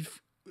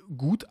relativ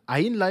gut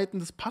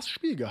einleitendes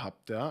Passspiel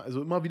gehabt, ja.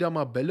 Also immer wieder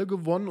mal Bälle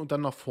gewonnen und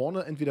dann nach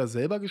vorne entweder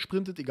selber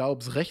gesprintet, egal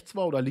ob es rechts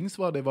war oder links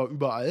war, der war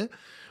überall.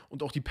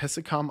 Und auch die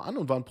Pässe kamen an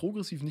und waren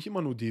progressiv, nicht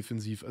immer nur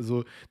defensiv.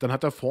 Also dann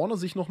hat er vorne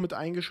sich noch mit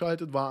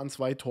eingeschaltet, war an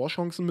 2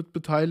 Torchancen mit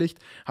beteiligt,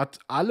 hat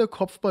alle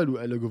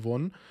Kopfballduelle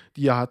gewonnen,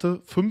 die er hatte.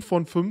 5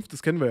 von 5,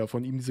 das kennen wir ja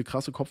von ihm, diese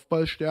krasse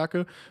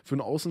Kopfballstärke. Für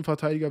einen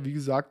Außenverteidiger, wie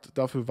gesagt,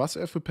 dafür, was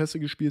er für Pässe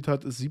gespielt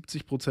hat, ist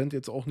 70%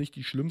 jetzt auch nicht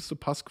die schlimmste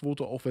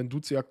Passquote, auch wenn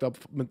Duziak da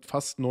mit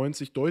fast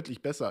 90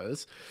 deutlich besser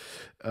ist.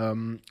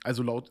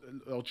 Also laut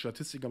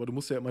Statistik, aber du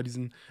musst ja immer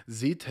diesen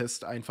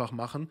Sehtest einfach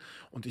machen.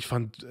 Und ich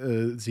fand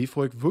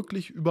Seevolk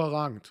wirklich überragend.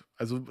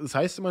 Also es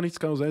heißt immer nichts,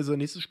 kann auch sein, dass das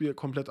nächste Spiel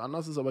komplett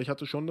anders ist, aber ich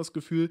hatte schon das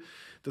Gefühl,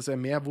 dass er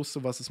mehr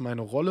wusste, was ist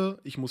meine Rolle.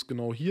 Ich muss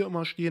genau hier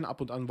immer stehen. Ab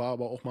und an war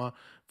aber auch mal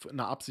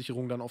eine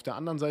Absicherung dann auf der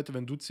anderen Seite,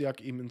 wenn Duziak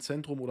eben ins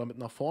Zentrum oder mit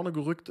nach vorne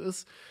gerückt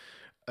ist.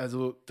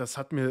 Also das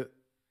hat mir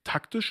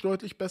taktisch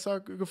deutlich besser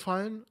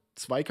gefallen.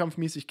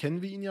 Zweikampfmäßig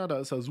kennen wir ihn ja, da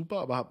ist er super,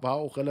 aber war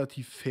auch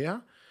relativ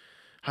fair.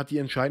 Hat die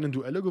entscheidenden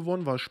Duelle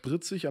gewonnen, war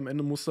spritzig. Am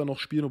Ende musste er noch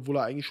spielen, obwohl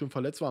er eigentlich schon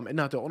verletzt war. Am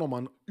Ende hat er auch nochmal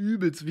einen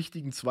übelst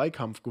wichtigen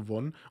Zweikampf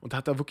gewonnen und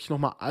hat da wirklich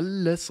nochmal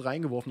alles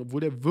reingeworfen, obwohl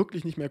der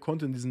wirklich nicht mehr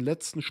konnte in diesen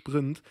letzten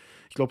Sprint.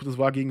 Ich glaube, das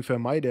war gegen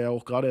Vermey, der ja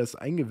auch gerade erst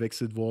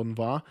eingewechselt worden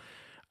war.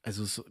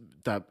 Also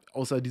da,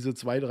 außer diese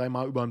 2, 3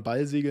 Mal über den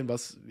Ball segeln,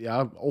 was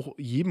ja auch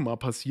jedem mal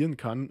passieren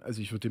kann,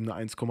 also ich würde dem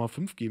eine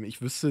 1,5 geben.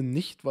 Ich wüsste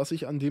nicht, was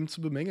ich an dem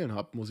zu bemängeln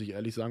habe, muss ich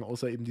ehrlich sagen,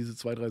 außer eben diese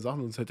 2, 3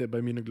 Sachen, sonst hätte er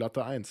bei mir eine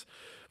glatte 1.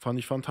 Fand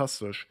ich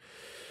fantastisch.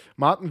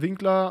 Martin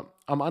Winkler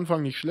am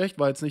Anfang nicht schlecht,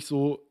 war jetzt nicht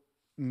so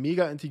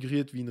mega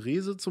integriert wie ein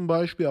Rese zum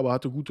Beispiel, aber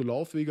hatte gute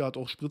Laufwege, hat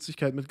auch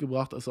Spritzigkeit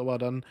mitgebracht, ist aber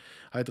dann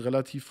halt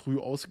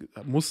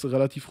musste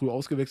relativ früh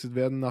ausgewechselt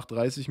werden nach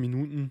 30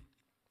 Minuten.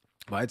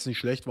 War jetzt nicht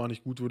schlecht, war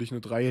nicht gut, würde ich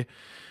eine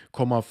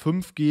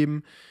 3,5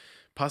 geben.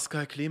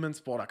 Pascal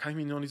Clemens, boah, da kann ich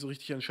mich noch nicht so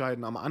richtig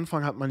entscheiden. Am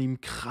Anfang hat man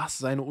ihm krass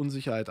seine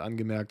Unsicherheit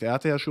angemerkt. Er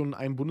hatte ja schon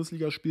ein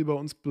Bundesligaspiel bei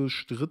uns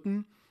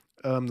bestritten.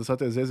 Das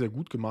hat er sehr, sehr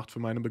gut gemacht für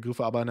meine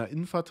Begriffe. Aber in der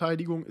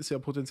Innenverteidigung ist er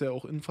potenziell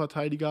auch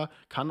Innenverteidiger,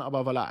 kann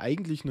aber, weil er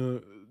eigentlich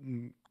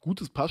ein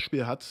gutes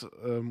Passspiel hat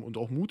und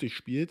auch mutig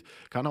spielt,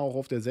 kann er auch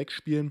auf der 6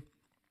 spielen.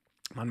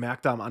 Man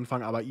merkte am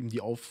Anfang aber ihm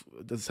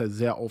dass er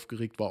sehr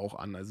aufgeregt war auch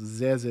an. Also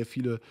sehr, sehr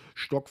viele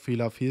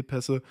Stockfehler,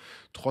 Fehlpässe.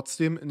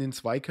 Trotzdem in den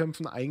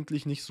Zweikämpfen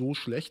eigentlich nicht so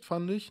schlecht,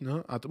 fand ich.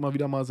 Ne? Hat immer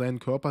wieder mal seinen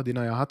Körper, den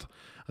er ja hat,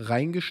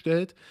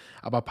 reingestellt.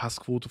 Aber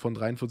Passquote von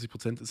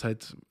 43% ist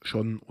halt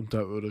schon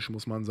unterirdisch,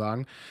 muss man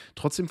sagen.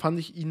 Trotzdem fand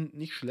ich ihn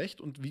nicht schlecht.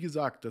 Und wie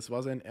gesagt, das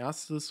war sein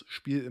erstes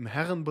Spiel im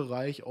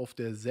Herrenbereich auf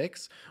der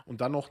 6.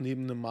 Und dann noch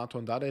neben einem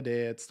Marton Dardai,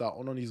 der jetzt da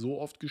auch noch nicht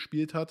so oft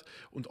gespielt hat.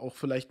 Und auch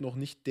vielleicht noch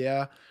nicht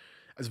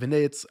also wenn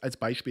der jetzt als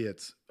Beispiel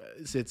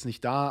ist jetzt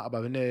nicht da,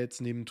 aber wenn er jetzt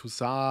neben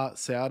Toussaint,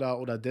 Serda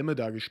oder Demme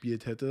da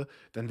gespielt hätte,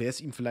 dann wäre es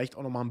ihm vielleicht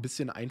auch noch mal ein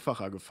bisschen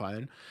einfacher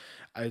gefallen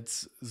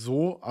als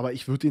so, aber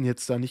ich würde ihn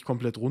jetzt da nicht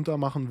komplett runter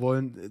machen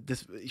wollen.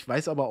 Ich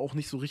weiß aber auch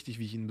nicht so richtig,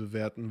 wie ich ihn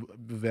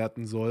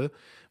bewerten soll,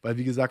 weil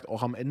wie gesagt,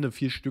 auch am Ende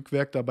viel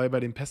Stückwerk dabei bei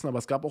den Pässen, aber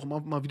es gab auch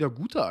immer mal wieder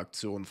gute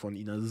Aktionen von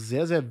ihm. Also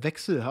sehr, sehr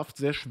wechselhaft,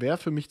 sehr schwer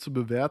für mich zu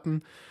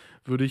bewerten,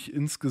 würde ich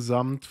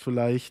insgesamt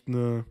vielleicht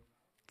eine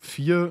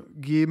 4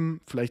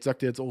 geben. Vielleicht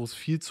sagt er jetzt auch, es ist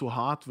viel zu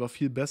hart, war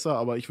viel besser,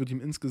 aber ich würde ihm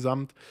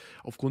insgesamt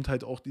aufgrund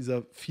halt auch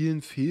dieser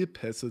vielen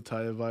Fehlpässe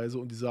teilweise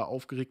und dieser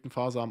aufgeregten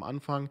Phase am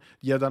Anfang,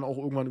 die er dann auch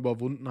irgendwann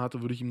überwunden hatte,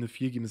 würde ich ihm eine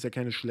 4 geben. Das ist ja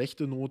keine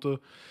schlechte Note.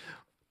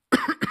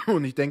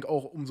 Und ich denke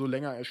auch, umso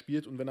länger er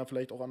spielt und wenn er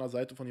vielleicht auch an der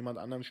Seite von jemand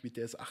anderem spielt,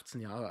 der ist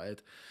 18 Jahre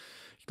alt.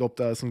 Ich glaube,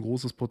 da ist ein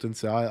großes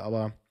Potenzial,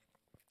 aber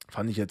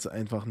fand ich jetzt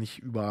einfach nicht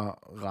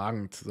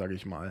überragend, sage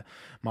ich mal.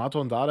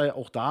 Marton Dardai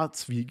auch da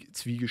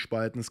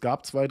zwiegespalten. Es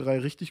gab 2, 3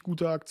 richtig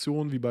gute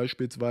Aktionen, wie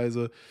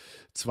beispielsweise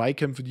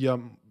Zweikämpfe, die er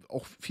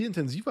auch viel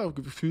intensiver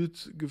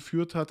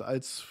geführt hat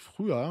als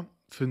früher,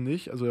 finde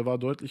ich. Also er war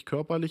deutlich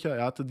körperlicher.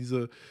 Er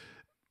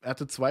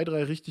hatte 2,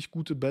 3 richtig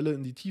gute Bälle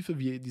in die Tiefe,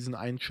 wie diesen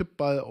einen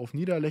Chipball auf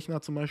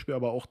Niederlechner zum Beispiel,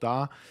 aber auch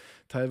da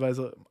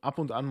teilweise ab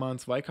und an mal einen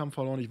Zweikampf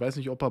verloren. Ich weiß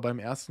nicht, ob er beim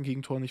ersten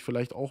Gegentor nicht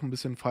vielleicht auch ein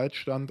bisschen falsch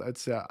stand,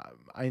 als der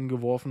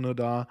Eingeworfene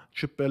da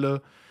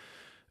Chipbälle,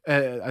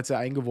 als der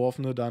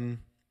Eingeworfene dann,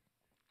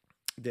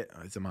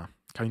 sag mal,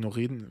 kann ich noch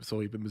reden?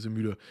 Sorry, ich bin ein bisschen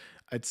müde.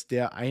 Als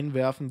der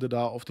Einwerfende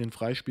da auf den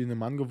freispielenden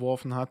Mann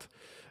geworfen hat,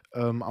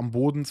 am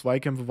Boden,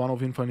 Zweikämpfe waren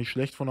auf jeden Fall nicht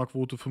schlecht von der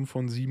Quote, 5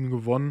 von 7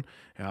 gewonnen.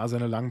 Ja,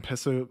 seine langen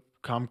Pässe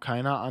kam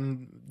keiner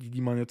an,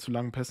 die man jetzt zu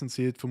langen Pässen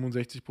zählt,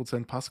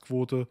 65%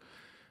 Passquote.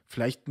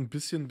 Vielleicht ein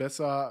bisschen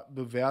besser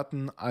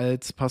bewerten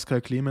als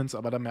Pascal Clemens,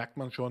 aber da merkt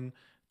man schon,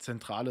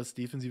 zentrales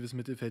defensives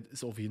Mittelfeld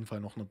ist auf jeden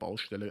Fall noch eine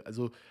Baustelle.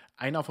 Also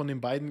einer von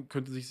den beiden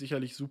könnte sich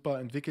sicherlich super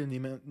entwickeln,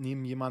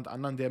 neben jemand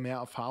anderen, der mehr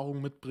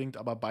Erfahrung mitbringt,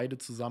 aber beide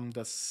zusammen,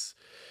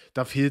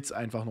 da fehlt es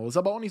einfach noch. Ist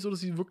aber auch nicht so,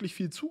 dass sie wirklich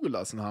viel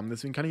zugelassen haben.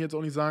 Deswegen kann ich jetzt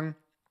auch nicht sagen,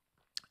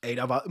 ey,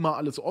 da war immer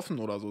alles offen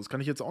oder so. Das kann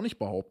ich jetzt auch nicht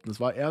behaupten.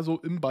 Es war eher so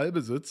im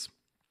Ballbesitz.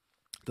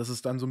 dass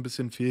es dann so ein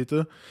bisschen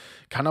fehlte.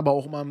 Kann aber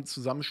auch immer im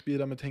Zusammenspiel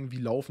damit hängen, wie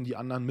laufen die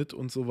anderen mit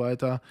und so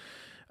weiter.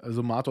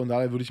 Also Marton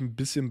Dardai würde ich ein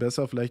bisschen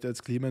besser vielleicht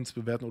als Clemens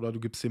bewerten oder du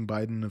gibst den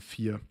beiden eine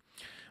 4.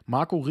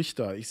 Marco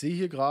Richter, ich sehe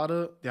hier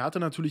gerade, der hatte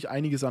natürlich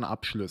einiges an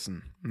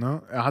Abschlüssen.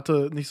 Ne? Er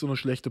hatte nicht so eine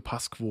schlechte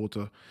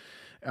Passquote.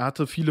 Er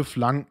hatte viele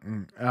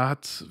Flanken. Er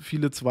hat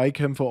viele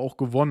Zweikämpfe auch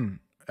gewonnen.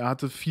 Er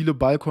hatte viele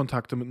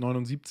Ballkontakte mit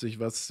 79,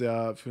 was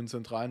ja für einen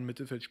zentralen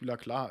Mittelfeldspieler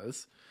klar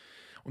ist.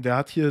 Und er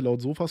hat hier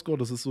laut Sofascore,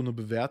 das ist so eine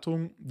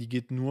Bewertung, die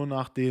geht nur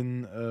nach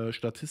den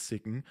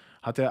Statistiken,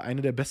 hat er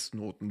eine der besten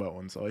Noten bei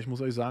uns. Aber ich muss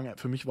euch sagen,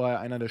 für mich war er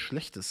einer der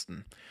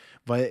schlechtesten,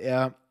 weil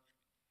er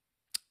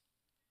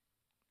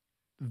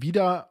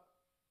wieder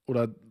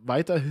oder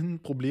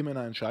weiterhin Probleme in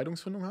der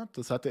Entscheidungsfindung hat.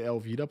 Das hatte er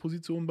auf jeder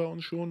Position bei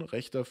uns schon.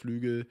 Rechter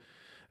Flügel,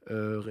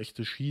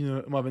 rechte Schiene,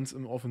 immer wenn es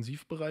im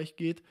Offensivbereich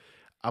geht.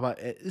 Aber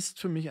er ist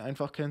für mich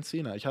einfach kein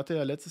Zehner. Ich hatte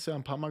ja letztes Jahr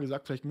ein paar Mal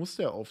gesagt, vielleicht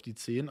musste er auf die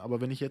 10,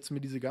 aber wenn ich jetzt mir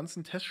diese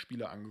ganzen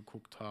Testspiele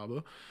angeguckt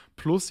habe,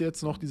 plus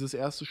jetzt noch dieses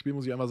erste Spiel,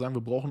 muss ich einfach sagen,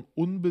 wir brauchen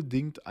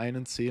unbedingt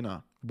einen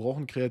Zehner. Wir brauchen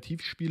einen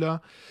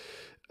Kreativspieler,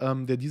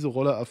 der diese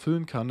Rolle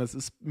erfüllen kann. Es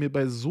ist mir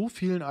bei so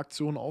vielen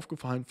Aktionen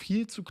aufgefallen,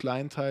 viel zu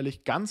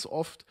kleinteilig, ganz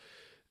oft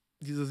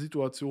diese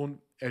Situation,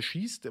 er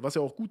schießt, was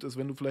ja auch gut ist,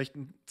 wenn du vielleicht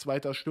ein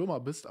zweiter Stürmer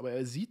bist, aber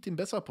er sieht den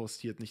besser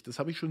postiert nicht. Das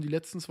habe ich schon die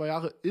letzten 2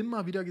 Jahre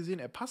immer wieder gesehen.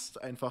 Er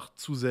passt einfach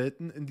zu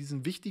selten in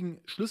diesen wichtigen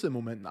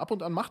Schlüsselmomenten. Ab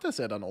und an macht er es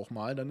ja dann auch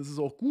mal, dann ist es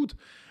auch gut.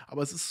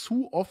 Aber es ist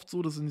zu oft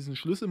so, dass in diesen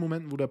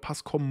Schlüsselmomenten, wo der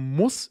Pass kommen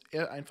muss,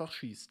 er einfach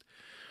schießt.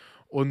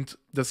 Und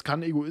das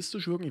kann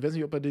egoistisch wirken. Ich weiß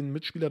nicht, ob er den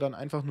Mitspieler dann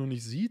einfach nur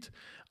nicht sieht.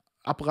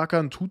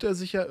 Abrackern tut er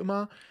sich ja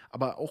immer,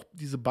 aber auch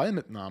diese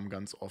Ballmitnahmen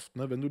ganz oft.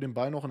 Ne? Wenn du den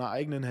Ball noch in der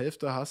eigenen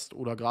Hälfte hast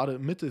oder gerade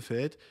im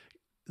Mittelfeld,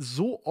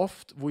 so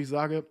oft, wo ich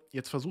sage,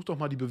 jetzt versuch doch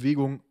mal die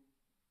Bewegung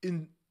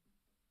in,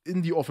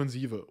 in die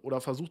Offensive oder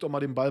versuch doch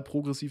mal den Ball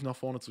progressiv nach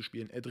vorne zu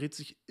spielen. Er dreht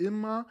sich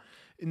immer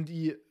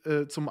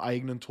zum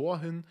eigenen Tor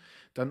hin.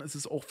 Dann ist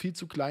es auch viel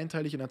zu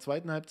kleinteilig. In der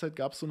zweiten Halbzeit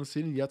gab es so eine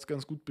Szene, die hat es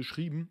ganz gut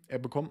beschrieben. Er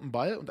bekommt einen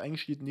Ball und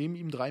eigentlich steht neben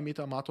ihm 3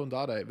 Meter Marton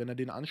Dardai. Wenn er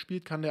den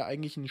anspielt, kann der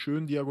eigentlich einen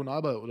schönen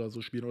Diagonalball oder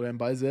so spielen oder den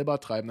Ball selber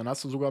treiben. Dann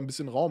hast du sogar ein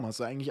bisschen Raum, hast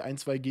du eigentlich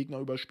 1, 2 Gegner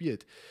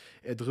überspielt.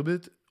 Er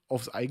dribbelt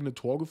aufs eigene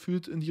Tor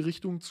gefühlt in die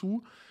Richtung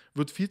zu,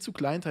 wird viel zu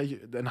kleinteilig.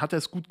 Dann hat er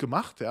es gut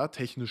gemacht, ja,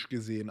 technisch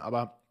gesehen,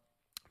 aber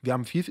wir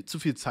haben viel zu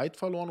viel Zeit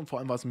verloren und vor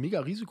allem war es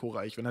mega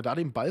risikoreich. Wenn er da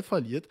den Ball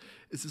verliert,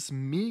 ist es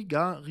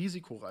mega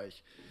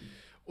risikoreich.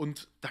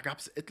 Und da gab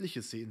es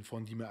etliche Szenen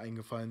von, die mir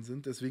eingefallen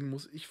sind. Deswegen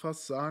muss ich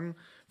fast sagen,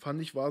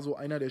 fand ich, war so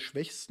einer der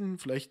schwächsten.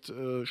 Vielleicht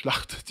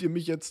schlachtet ihr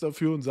mich jetzt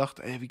dafür und sagt,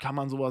 ey, wie kann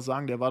man sowas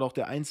sagen? Der war doch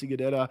der Einzige,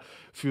 der da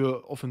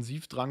für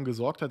Offensivdrang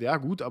gesorgt hat. Ja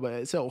gut, aber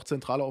er ist ja auch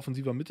zentraler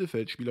offensiver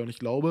Mittelfeldspieler. Und ich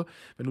glaube,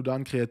 wenn du da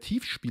einen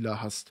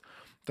Kreativspieler hast,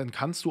 dann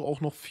kannst du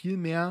auch noch viel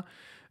mehr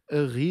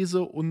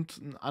Rehse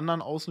und einen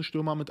anderen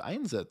Außenstürmer mit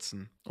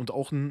einsetzen. Und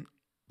auch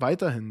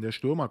weiterhin, der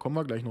Stürmer, kommen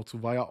wir gleich noch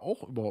zu, war ja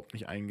auch überhaupt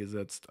nicht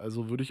eingesetzt.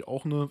 Also würde ich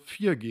auch eine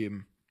 4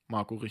 geben,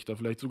 Marco Richter.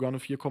 Vielleicht sogar eine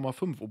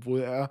 4,5, obwohl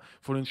er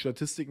von den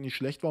Statistiken nicht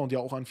schlecht war und ja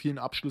auch an vielen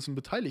Abschlüssen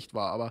beteiligt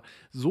war. Aber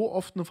so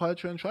oft eine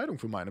falsche Entscheidung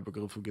für meine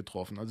Begriffe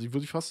getroffen. Also ich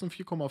würde fast eine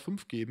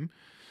 4,5 geben,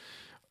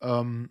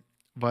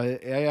 weil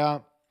er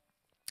ja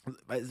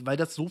weil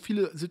das so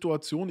viele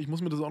Situationen, ich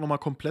muss mir das auch nochmal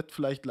komplett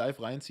vielleicht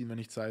live reinziehen, wenn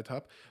ich Zeit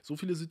habe, so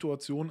viele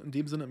Situationen in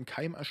dem Sinne im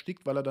Keim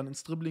erstickt, weil er dann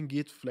ins Dribbling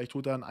geht, vielleicht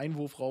holt er einen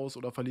Einwurf raus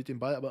oder verliert den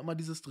Ball, aber immer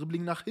dieses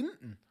Dribbling nach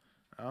hinten.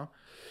 Ja?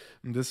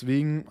 Und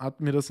deswegen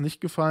hat mir das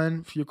nicht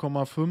gefallen,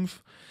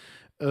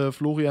 4,5.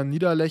 Florian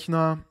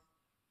Niederlechner,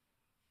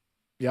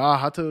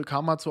 ja,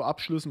 kam mal zu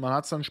Abschlüssen, man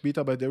hat es dann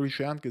später bei Derry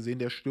Sherrand gesehen,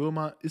 der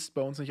Stürmer ist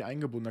bei uns nicht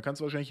eingebunden. Da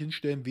kannst du wahrscheinlich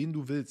hinstellen, wen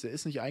du willst. Er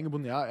ist nicht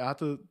eingebunden, ja, er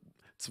hatte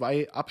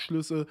 2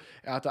 Abschlüsse,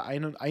 er hatte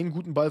einen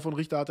guten Ball von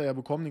Richter hat er ja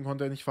bekommen, den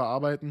konnte er nicht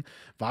verarbeiten,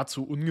 war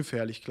zu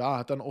ungefährlich, klar,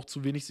 hat dann auch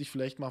zu wenig sich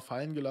vielleicht mal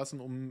fallen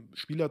gelassen, um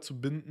Spieler zu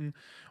binden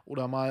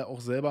oder mal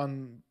auch selber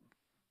einen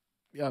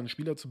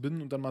Spieler zu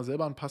binden und dann mal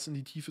selber einen Pass in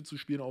die Tiefe zu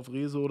spielen auf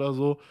Rehse oder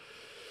so.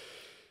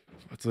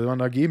 Was soll man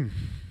da geben?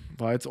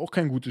 War jetzt auch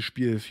kein gutes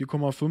Spiel.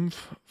 4,5,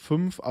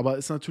 5, aber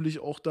ist natürlich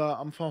auch da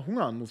am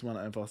Verhungern, muss man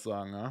einfach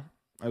sagen. Ja?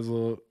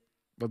 Also,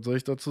 was soll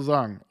ich dazu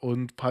sagen?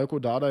 Und Palko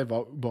Dardai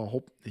war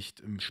überhaupt nicht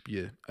im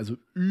Spiel. Also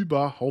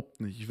überhaupt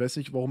nicht. Ich weiß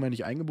nicht, warum er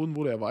nicht eingebunden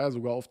wurde. Er war ja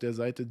sogar auf der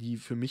Seite, die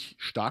für mich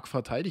stark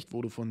verteidigt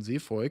wurde von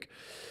Seevolk.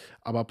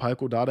 Aber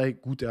Palko Dardai,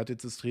 gut, der hat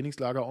jetzt das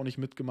Trainingslager auch nicht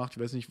mitgemacht.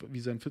 Ich weiß nicht, wie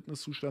sein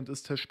Fitnesszustand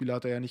ist. Testspiele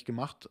hat er ja nicht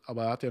gemacht,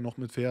 aber er hat ja noch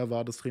mit Fair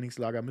war das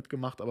Trainingslager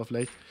mitgemacht. Aber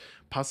vielleicht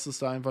passt es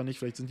da einfach nicht.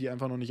 Vielleicht sind die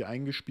einfach noch nicht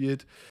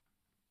eingespielt.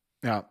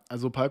 Ja,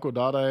 also Palko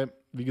Dardai,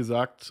 wie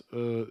gesagt,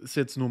 ist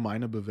jetzt nur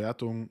meine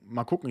Bewertung.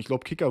 Mal gucken, ich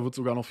glaube, Kicker wird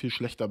sogar noch viel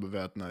schlechter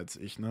bewerten als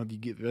ich. Ne?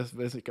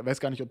 Weiß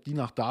gar nicht, ob die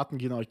nach Daten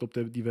gehen, aber ich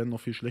glaube, die werden noch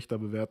viel schlechter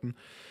bewerten.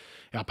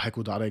 Ja,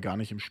 Palko Dardai gar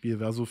nicht im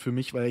Spiel. Wäre so für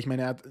mich, weil ich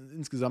meine, er hat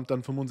insgesamt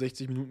dann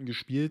 65 Minuten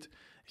gespielt.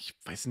 Ich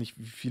weiß nicht,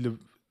 wie viele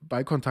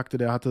Ballkontakte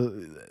der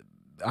hatte.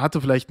 Er hatte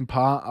vielleicht ein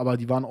paar, aber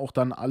die waren auch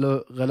dann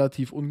alle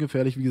relativ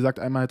ungefährlich. Wie gesagt,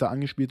 einmal hätte er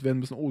angespielt werden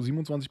müssen. Oh,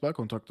 27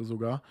 Ballkontakte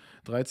sogar,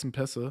 13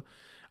 Pässe.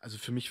 Also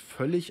für mich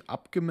völlig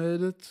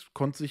abgemeldet,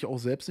 konnte sich auch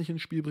selbst nicht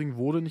ins Spiel bringen,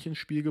 wurde nicht ins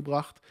Spiel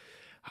gebracht.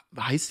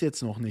 Heißt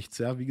jetzt noch nichts,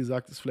 ja. Wie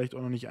gesagt, ist vielleicht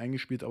auch noch nicht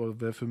eingespielt,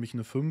 aber wäre für mich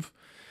eine 5.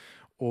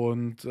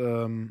 Und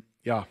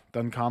ja,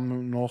 dann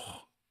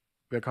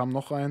wer kam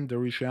noch rein?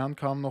 Derry Shern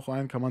kam noch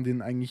rein. Kann man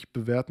den eigentlich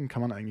bewerten?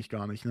 Kann man eigentlich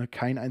gar nicht. Ne?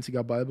 Kein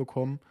einziger Ball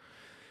bekommen.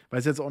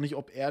 Weiß jetzt auch nicht,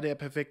 ob er der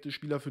perfekte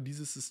Spieler für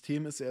dieses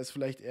System ist. Er ist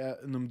vielleicht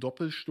eher in einem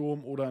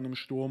Doppelsturm oder in einem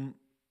Sturm,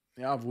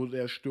 ja, wo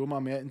der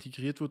Stürmer mehr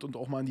integriert wird und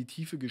auch mal in die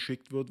Tiefe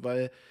geschickt wird,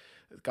 weil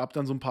es gab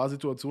dann so ein paar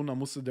Situationen, da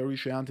musste Derry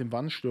Shern den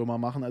Wandstürmer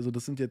machen. Also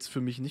das sind jetzt für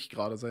mich nicht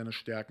gerade seine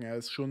Stärken. Er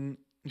ist schon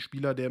ein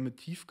Spieler, der mit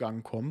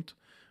Tiefgang kommt.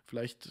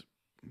 Vielleicht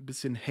ein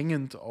bisschen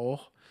hängend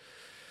auch.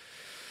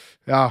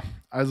 Ja,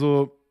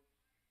 also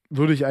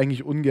würde ich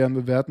eigentlich ungern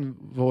bewerten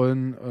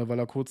wollen, weil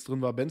er kurz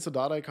drin war. Benze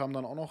Dardai kam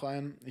dann auch noch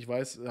rein. Ich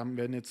weiß,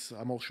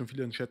 haben auch schon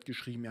viele in den Chat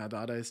geschrieben, ja,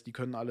 Dardais, die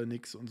können alle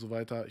nix und so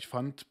weiter. Ich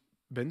fand,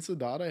 Benze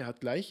Dardai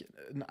hat gleich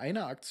in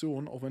einer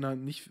Aktion, auch wenn er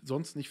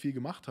sonst nicht viel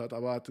gemacht hat,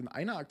 aber hat in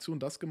einer Aktion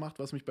das gemacht,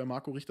 was mich bei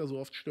Marco Richter so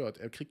oft stört.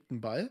 Er kriegt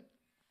einen Ball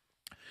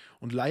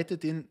und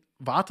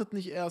wartet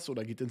nicht erst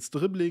oder geht ins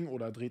Dribbling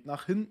oder dreht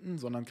nach hinten,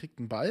 sondern kriegt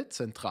einen Ball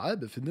zentral,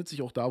 befindet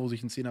sich auch da, wo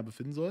sich ein Zehner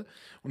befinden soll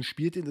und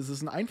spielt den. Das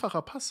ist ein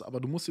einfacher Pass, aber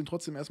du musst den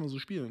trotzdem erstmal so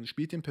spielen und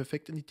spielt den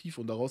perfekt in die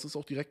Tiefe und daraus ist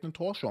auch direkt eine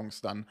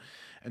Torchance dann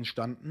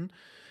entstanden.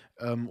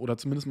 Oder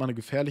zumindest mal eine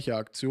gefährliche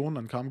Aktion.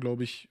 Dann kam,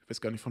 glaube ich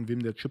weiß gar nicht, von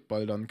wem der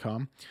Chipball dann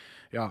kam.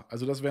 Ja,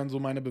 also das wären so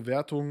meine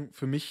Bewertungen.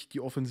 Für mich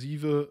die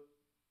Offensive,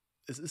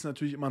 es ist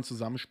natürlich immer ein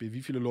Zusammenspiel.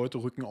 Wie viele Leute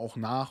rücken auch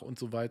nach und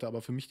so weiter.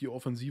 Aber für mich die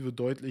Offensive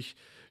deutlich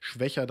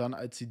schwächer dann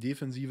als die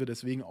Defensive.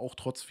 Deswegen auch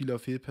trotz vieler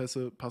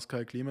Fehlpässe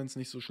Pascal Clemens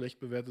nicht so schlecht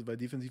bewertet, weil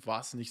defensiv war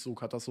es nicht so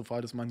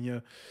katastrophal, dass man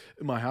hier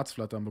immer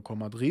Herzflattern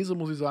bekommen hat. Rehse,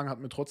 muss ich sagen, hat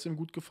mir trotzdem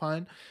gut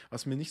gefallen.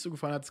 Was mir nicht so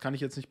gefallen hat, das kann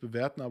ich jetzt nicht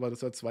bewerten, aber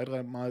dass er 2,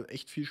 3 Mal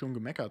echt viel schon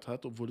gemeckert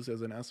hat, obwohl das ja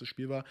sein erstes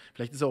Spiel war.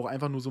 Vielleicht ist er auch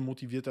einfach nur so ein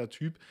motivierter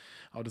Typ.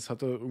 Aber das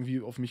hatte irgendwie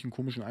auf mich einen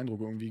komischen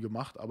Eindruck irgendwie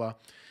gemacht. Aber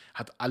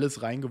hat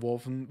alles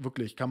reingeworfen.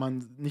 Wirklich, kann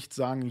man nicht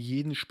sagen,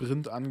 jeden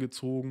Sprint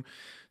angezogen,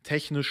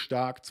 technisch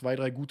stark, 2,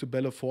 3 gute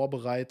Bälle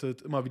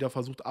vorbereitet, immer wieder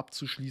versucht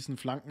abzuschließen,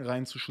 Flanken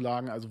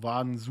reinzuschlagen. Also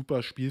war ein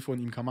super Spiel von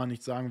ihm, kann man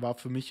nicht sagen. War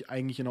für mich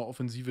eigentlich in der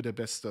Offensive der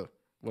Beste.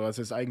 Oder was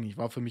heißt eigentlich?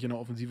 War für mich in der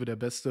Offensive der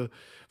Beste.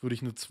 Würde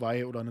ich eine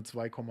 2 oder eine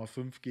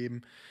 2,5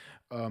 geben.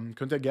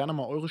 Könnt ihr gerne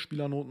mal eure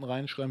Spielernoten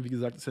reinschreiben. Wie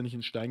gesagt, ist ja nicht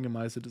in Stein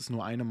gemeißelt, ist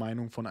nur eine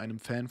Meinung von einem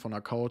Fan von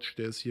der Couch,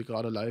 der es hier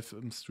gerade live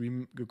im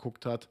Stream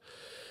geguckt hat.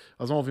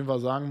 Was man auf jeden Fall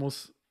sagen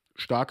muss,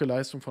 starke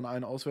Leistung von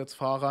allen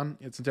Auswärtsfahrern.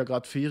 Jetzt sind ja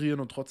gerade Ferien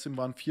und trotzdem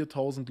waren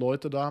 4000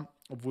 Leute da,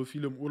 obwohl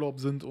viele im Urlaub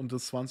sind und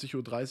es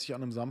 20:30 Uhr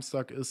an einem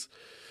Samstag ist.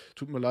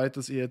 Tut mir leid,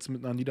 dass ihr jetzt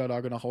mit einer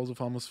Niederlage nach Hause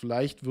fahren müsst.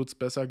 Vielleicht wird es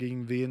besser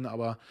gegen wen,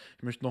 aber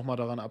ich möchte nochmal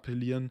daran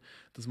appellieren,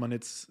 dass man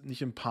jetzt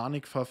nicht in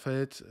Panik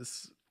verfällt.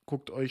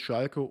 Guckt euch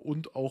Schalke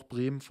und auch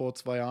Bremen vor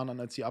 2 Jahren an,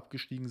 als sie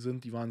abgestiegen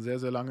sind. Die waren sehr,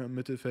 sehr lange im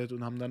Mittelfeld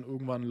und haben dann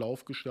irgendwann einen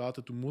Lauf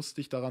gestartet. Du musst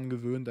dich daran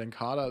gewöhnen. Dein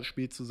Kader ist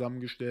spät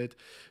zusammengestellt.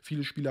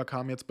 Viele Spieler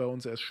kamen jetzt bei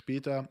uns erst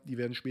später. Die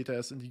werden später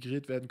erst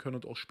integriert werden können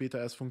und auch später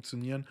erst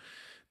funktionieren.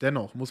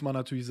 Dennoch muss man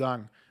natürlich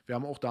sagen, wir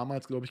haben auch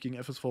damals, glaube ich, gegen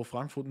FSV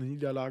Frankfurt eine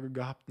Niederlage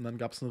gehabt und dann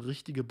gab es eine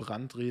richtige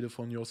Brandrede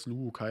von Jos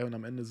Luhukai und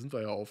am Ende sind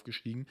wir ja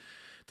aufgestiegen.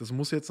 Das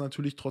muss jetzt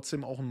natürlich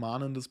trotzdem auch ein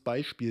mahnendes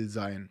Beispiel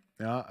sein.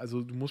 Ja,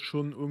 also du musst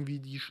schon irgendwie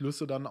die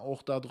Schlüsse dann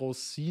auch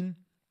daraus ziehen.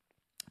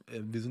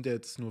 Wir sind ja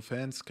jetzt nur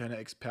Fans, keine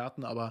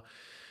Experten, aber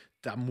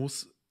da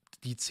muss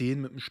die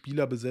 10 mit einem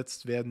Spieler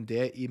besetzt werden,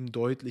 der eben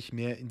deutlich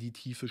mehr in die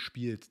Tiefe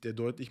spielt, der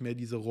deutlich mehr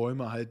diese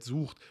Räume halt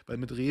sucht. Weil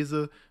mit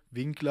Rehse,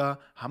 Winkler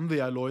haben wir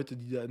ja Leute,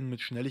 die dann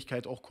mit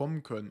Schnelligkeit auch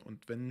kommen können.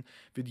 Und wenn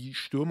wir die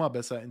Stürmer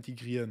besser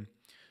integrieren,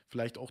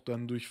 vielleicht auch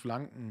dann durch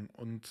Flanken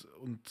und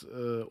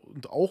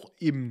auch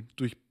eben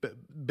durch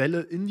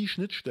Bälle in die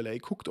Schnittstelle. Ey,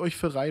 guckt euch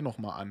Ferrei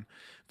nochmal an.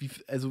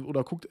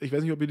 Oder guckt, ich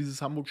weiß nicht, ob ihr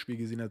dieses Hamburg-Spiel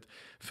gesehen habt.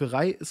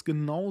 Ferrei ist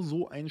genau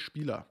so ein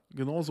Spieler.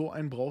 Genau so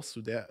einen brauchst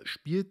du. Der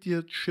spielt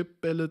dir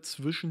Chipbälle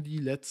zwischen die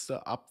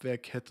letzte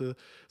Abwehrkette,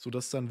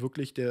 sodass dann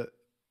wirklich der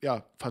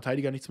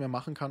Verteidiger nichts mehr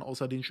machen kann,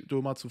 außer den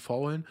Stürmer zu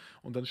faulen.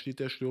 Und dann steht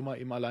der Stürmer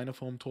eben alleine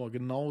vorm Tor.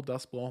 Genau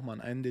das braucht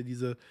man. Einen, der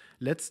diese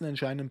letzten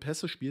entscheidenden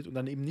Pässe spielt und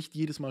dann eben nicht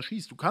jedes Mal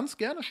schießt. Du kannst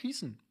gerne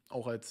schießen,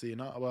 auch als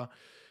Zehner, aber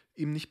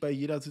eben nicht bei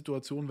jeder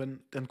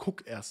Situation, dann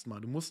guck erst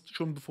mal. Du musst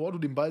schon, bevor du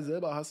den Ball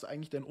selber hast,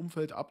 eigentlich dein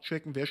Umfeld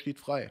abchecken, wer steht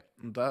frei.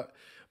 Und da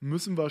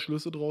müssen wir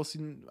Schlüsse draus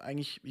ziehen.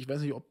 Eigentlich, ich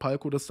weiß nicht, ob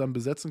Palko das dann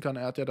besetzen kann.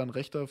 Er hat ja dann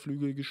rechter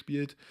Flügel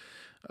gespielt.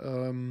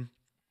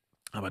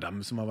 Aber da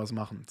müssen wir was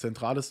machen.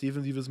 Zentrales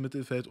defensives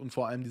Mittelfeld und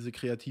vor allem diese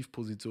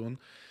Kreativposition.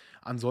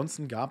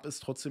 Ansonsten gab es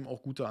trotzdem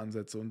auch gute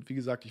Ansätze. Und wie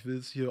gesagt, ich will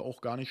es hier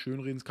auch gar nicht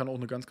schönreden. Es kann auch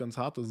eine ganz, ganz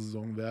harte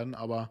Saison werden.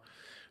 Aber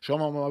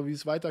schauen wir mal, wie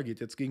es weitergeht.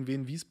 Jetzt gegen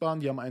Wien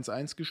Wiesbaden, die haben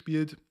 1-1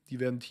 gespielt. Die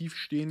werden tief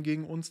stehen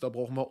gegen uns. Da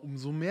brauchen wir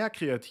umso mehr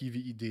kreative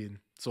Ideen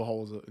zu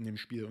Hause in dem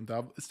Spiel. Und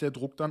da ist der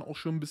Druck dann auch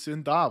schon ein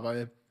bisschen da,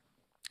 weil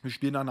wir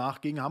spielen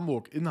danach gegen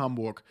Hamburg, in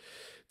Hamburg,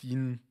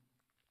 die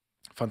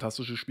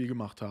fantastisches Spiel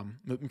gemacht haben.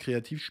 Mit einem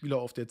Kreativspieler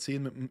auf der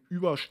 10, mit einem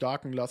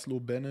überstarken Laszlo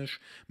Benesch,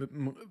 mit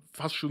einem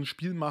fast schon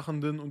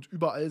spielmachenden und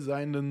überall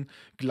seienden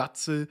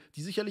Glatzel,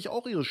 die sicherlich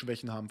auch ihre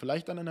Schwächen haben.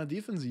 Vielleicht dann in der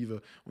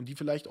Defensive und die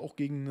vielleicht auch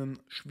gegen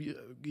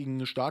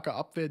eine starke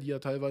Abwehr, die ja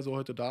teilweise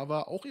heute da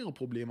war, auch ihre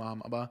Probleme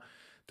haben. Aber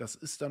das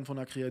ist dann von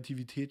der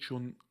Kreativität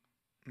schon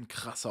ein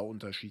krasser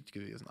Unterschied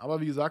gewesen.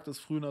 Aber wie gesagt, das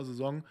ist früh in der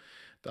Saison,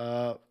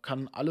 da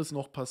kann alles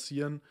noch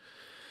passieren.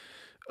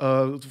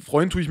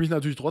 Freuen tue ich mich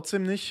natürlich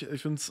trotzdem nicht.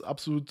 Ich finde es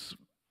absolut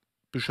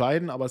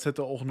bescheiden, aber es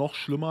hätte auch noch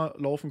schlimmer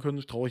laufen können.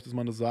 Traurig, dass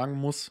man das sagen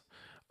muss.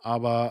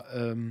 Aber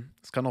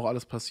es kann auch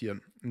alles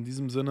passieren. In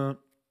diesem Sinne,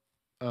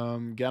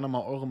 gerne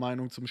mal eure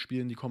Meinung zum Spiel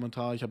in die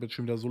Kommentare. Ich habe jetzt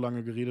schon wieder so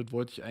lange geredet,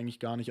 wollte ich eigentlich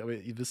gar nicht, aber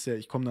ihr wisst ja,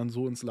 ich komme dann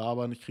so ins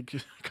Labern,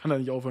 kann da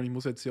nicht aufhören, ich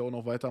muss jetzt hier auch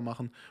noch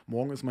weitermachen.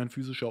 Morgen ist mein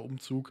physischer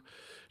Umzug,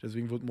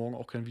 deswegen wird morgen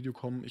auch kein Video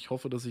kommen. Ich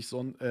hoffe, dass ich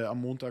am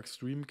Montag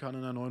streamen kann.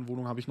 In der neuen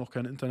Wohnung habe ich noch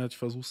kein Internet, ich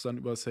versuche es dann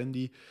übers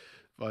Handy,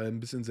 weil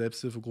ein bisschen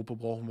Selbsthilfegruppe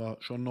brauchen wir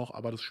schon noch.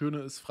 Aber das Schöne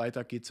ist,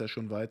 Freitag geht es ja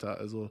schon weiter.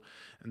 Also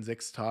in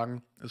 6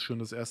 Tagen ist schon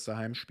das erste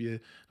Heimspiel.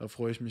 Da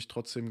freue ich mich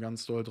trotzdem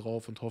ganz doll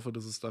drauf und hoffe,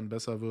 dass es dann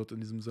besser wird. In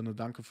diesem Sinne,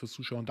 danke fürs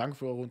Zuschauen, danke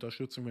für eure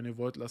Unterstützung. Wenn ihr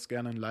wollt, lasst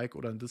gerne ein Like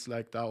oder ein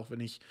Dislike da, auch wenn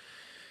ich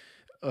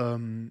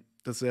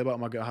das selber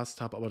immer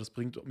gehasst habe. Aber das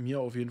bringt mir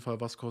auf jeden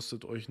Fall was,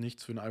 kostet euch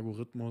nichts für den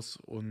Algorithmus.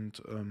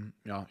 Und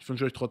ja, ich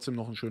wünsche euch trotzdem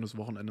noch ein schönes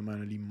Wochenende,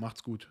 meine Lieben.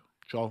 Macht's gut.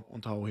 Ciao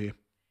und hau he.